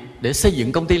việc để xây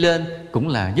dựng công ty lên, cũng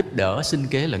là giúp đỡ sinh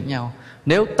kế lẫn nhau.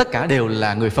 Nếu tất cả đều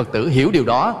là người Phật tử hiểu điều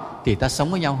đó thì ta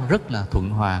sống với nhau rất là thuận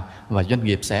hòa, và doanh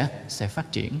nghiệp sẽ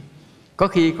phát triển. Có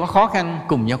khi có khó khăn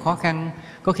cùng nhau khó khăn,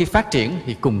 có khi phát triển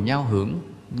thì cùng nhau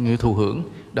thụ hưởng.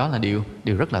 Đó là điều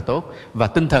rất là tốt. Và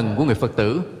tinh thần của người Phật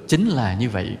tử chính là như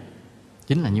vậy.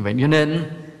 Chính là như vậy. Cho nên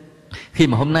khi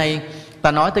mà hôm nay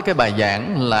ta nói tới cái bài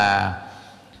giảng là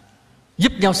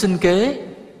giúp nhau sinh kế,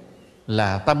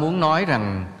 là ta muốn nói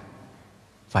rằng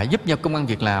phải giúp nhau công ăn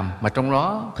việc làm, mà trong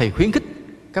đó thầy khuyến khích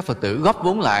các Phật tử góp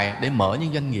vốn lại để mở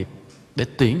những doanh nghiệp, để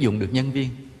tuyển dụng được nhân viên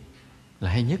là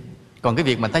hay nhất. Còn cái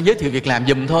việc mà ta giới thiệu việc làm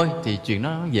giùm thôi thì chuyện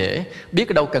nó dễ, biết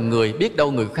ở đâu cần người, biết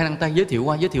đâu người khả năng ta giới thiệu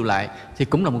qua giới thiệu lại thì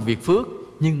cũng là một việc phước,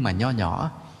 nhưng mà nho nhỏ.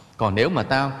 Còn nếu mà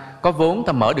ta có vốn,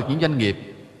 ta mở được những doanh nghiệp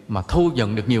mà thu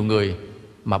nhận được nhiều người,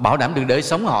 mà bảo đảm được đời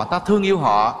sống họ, ta thương yêu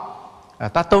họ,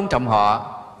 ta tôn trọng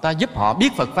họ, ta giúp họ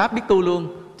biết Phật Pháp, biết tu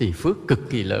luôn, thì phước cực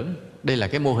kỳ lớn. Đây là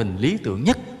cái mô hình lý tưởng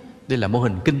nhất. Đây là mô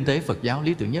hình kinh tế Phật giáo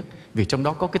lý tưởng nhất. Vì trong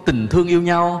đó có cái tình thương yêu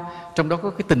nhau, trong đó có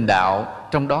cái tình đạo,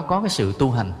 trong đó có cái sự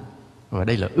tu hành. Và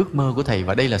đây là ước mơ của thầy,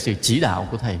 và đây là sự chỉ đạo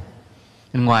của thầy.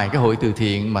 Ngoài cái hội từ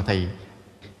thiện mà thầy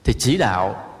chỉ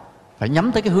đạo phải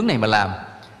nhắm tới cái hướng này mà làm,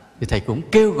 thì thầy cũng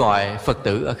kêu gọi Phật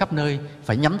tử ở khắp nơi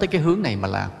phải nhắm tới cái hướng này mà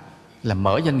làm. Là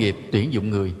mở doanh nghiệp, tuyển dụng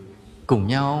người, cùng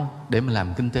nhau để mà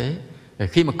làm kinh tế. Rồi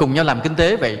khi mà cùng nhau làm kinh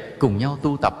tế vậy, cùng nhau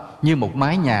tu tập như một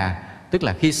mái nhà. Tức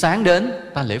là khi sáng đến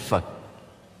ta lễ Phật,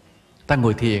 ta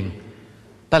ngồi thiền,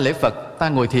 Ta lễ Phật, ta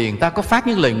ngồi thiền, ta có phát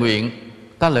những lời nguyện.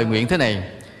 Ta lời nguyện thế này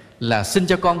là xin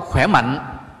cho con khỏe mạnh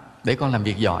để con làm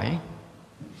việc giỏi.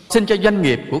 Xin cho doanh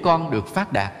nghiệp của con được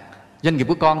phát đạt. Doanh nghiệp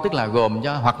của con tức là gồm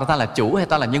cho, hoặc là ta là chủ hay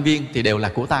ta là nhân viên thì đều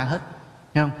là của ta hết.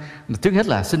 Thấy không? Trước hết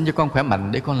là xin cho con khỏe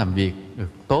mạnh để con làm việc được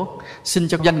tốt. Xin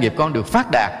cho doanh nghiệp con được phát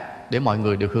đạt để mọi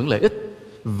người được hưởng lợi ích.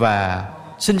 Và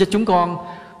xin cho chúng con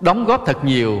đóng góp thật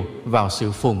nhiều vào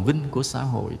sự phồn vinh của xã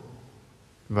hội.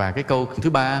 Và cái câu thứ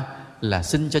ba là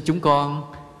xin cho chúng con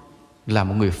là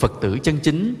một người Phật tử chân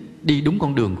chính, đi đúng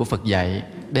con đường của Phật dạy,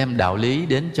 đem đạo lý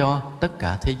đến cho tất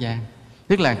cả thế gian.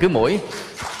 Tức là cứ mỗi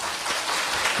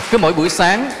buổi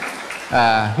sáng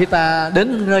khi ta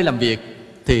đến nơi làm việc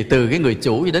thì từ cái người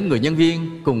chủ cho đến người nhân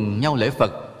viên cùng nhau lễ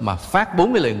Phật mà phát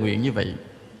 4 cái lời nguyện như vậy,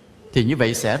 thì như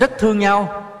vậy sẽ rất thương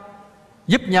nhau,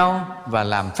 giúp nhau và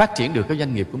làm phát triển được cái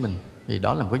doanh nghiệp của mình. Thì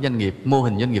đó là một cái doanh nghiệp, mô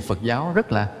hình doanh nghiệp Phật giáo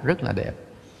rất là đẹp.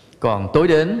 Còn tối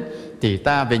đến thì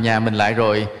ta về nhà mình lại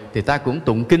rồi thì ta cũng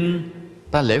tụng kinh,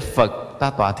 ta lễ Phật, ta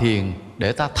tọa thiền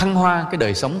để ta thăng hoa cái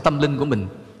đời sống tâm linh của mình.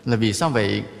 Là vì sao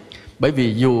vậy? Bởi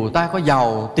vì dù ta có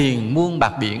giàu tiền muôn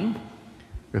bạc biển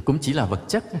rồi cũng chỉ là vật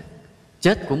chất,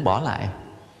 chết cũng bỏ lại.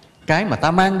 Cái mà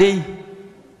ta mang đi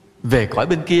về cõi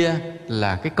bên kia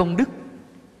là cái công đức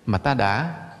mà ta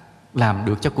đã làm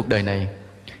được cho cuộc đời này,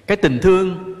 cái tình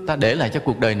thương ta để lại cho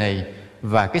cuộc đời này,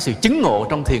 và cái sự chứng ngộ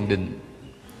trong thiền định.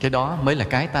 Cái đó mới là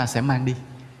cái ta sẽ mang đi.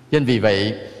 Cho nên vì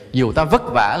vậy, dù ta vất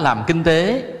vả làm kinh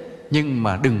tế, nhưng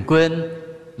mà đừng quên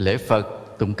lễ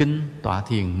Phật, tụng kinh, tọa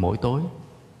thiền mỗi tối.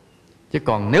 Chứ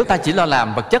còn nếu ta chỉ lo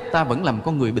làm vật chất, ta vẫn là một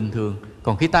con người bình thường.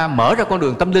 Còn khi ta mở ra con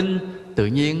đường tâm linh, tự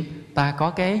nhiên ta có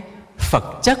cái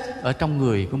Phật chất ở trong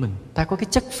người của mình, ta có cái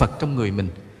chất Phật trong người mình,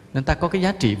 nên ta có cái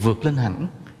giá trị vượt lên hẳn.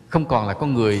 Không còn là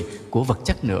con người của vật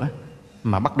chất nữa,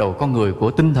 mà bắt đầu con người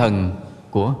của tinh thần,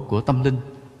 của tâm linh.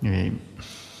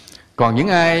 Còn những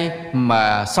ai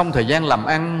mà xong thời gian làm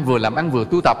ăn vừa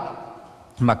tu tập,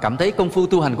 mà cảm thấy công phu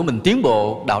tu hành của mình tiến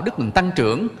bộ, đạo đức mình tăng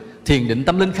trưởng, thiền định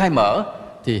tâm linh khai mở,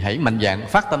 thì hãy mạnh dạn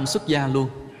phát tâm xuất gia luôn.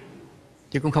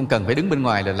 Chứ cũng không cần phải đứng bên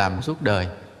ngoài là làm suốt đời,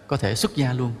 có thể xuất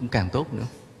gia luôn cũng càng tốt nữa.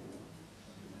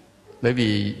 Bởi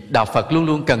vì đạo Phật luôn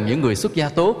luôn cần những người xuất gia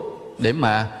tốt để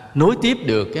mà nối tiếp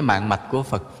được cái mạng mạch của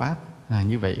Phật Pháp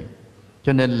như vậy.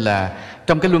 Cho nên là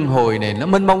trong cái luân hồi này nó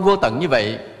mênh mông vô tận như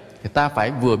vậy, thì ta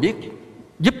phải vừa biết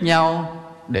giúp nhau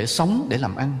để sống, để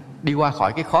làm ăn, đi qua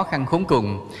khỏi cái khó khăn khốn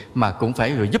cùng, mà cũng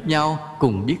phải vừa giúp nhau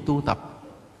cùng biết tu tập.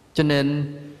 Cho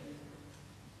nên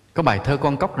có bài thơ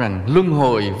con cóc rằng: luân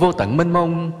hồi vô tận mênh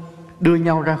mông, đưa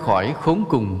nhau ra khỏi khốn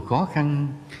cùng khó khăn.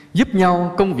 Giúp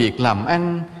nhau công việc làm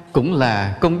ăn cũng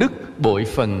là công đức bội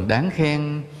phần đáng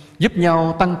khen. Giúp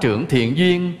nhau tăng trưởng thiện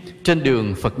duyên, trên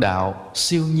đường Phật đạo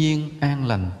siêu nhiên an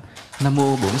lành. Nam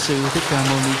mô Bổn Sư Thích Ca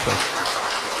Mâu Ni Phật.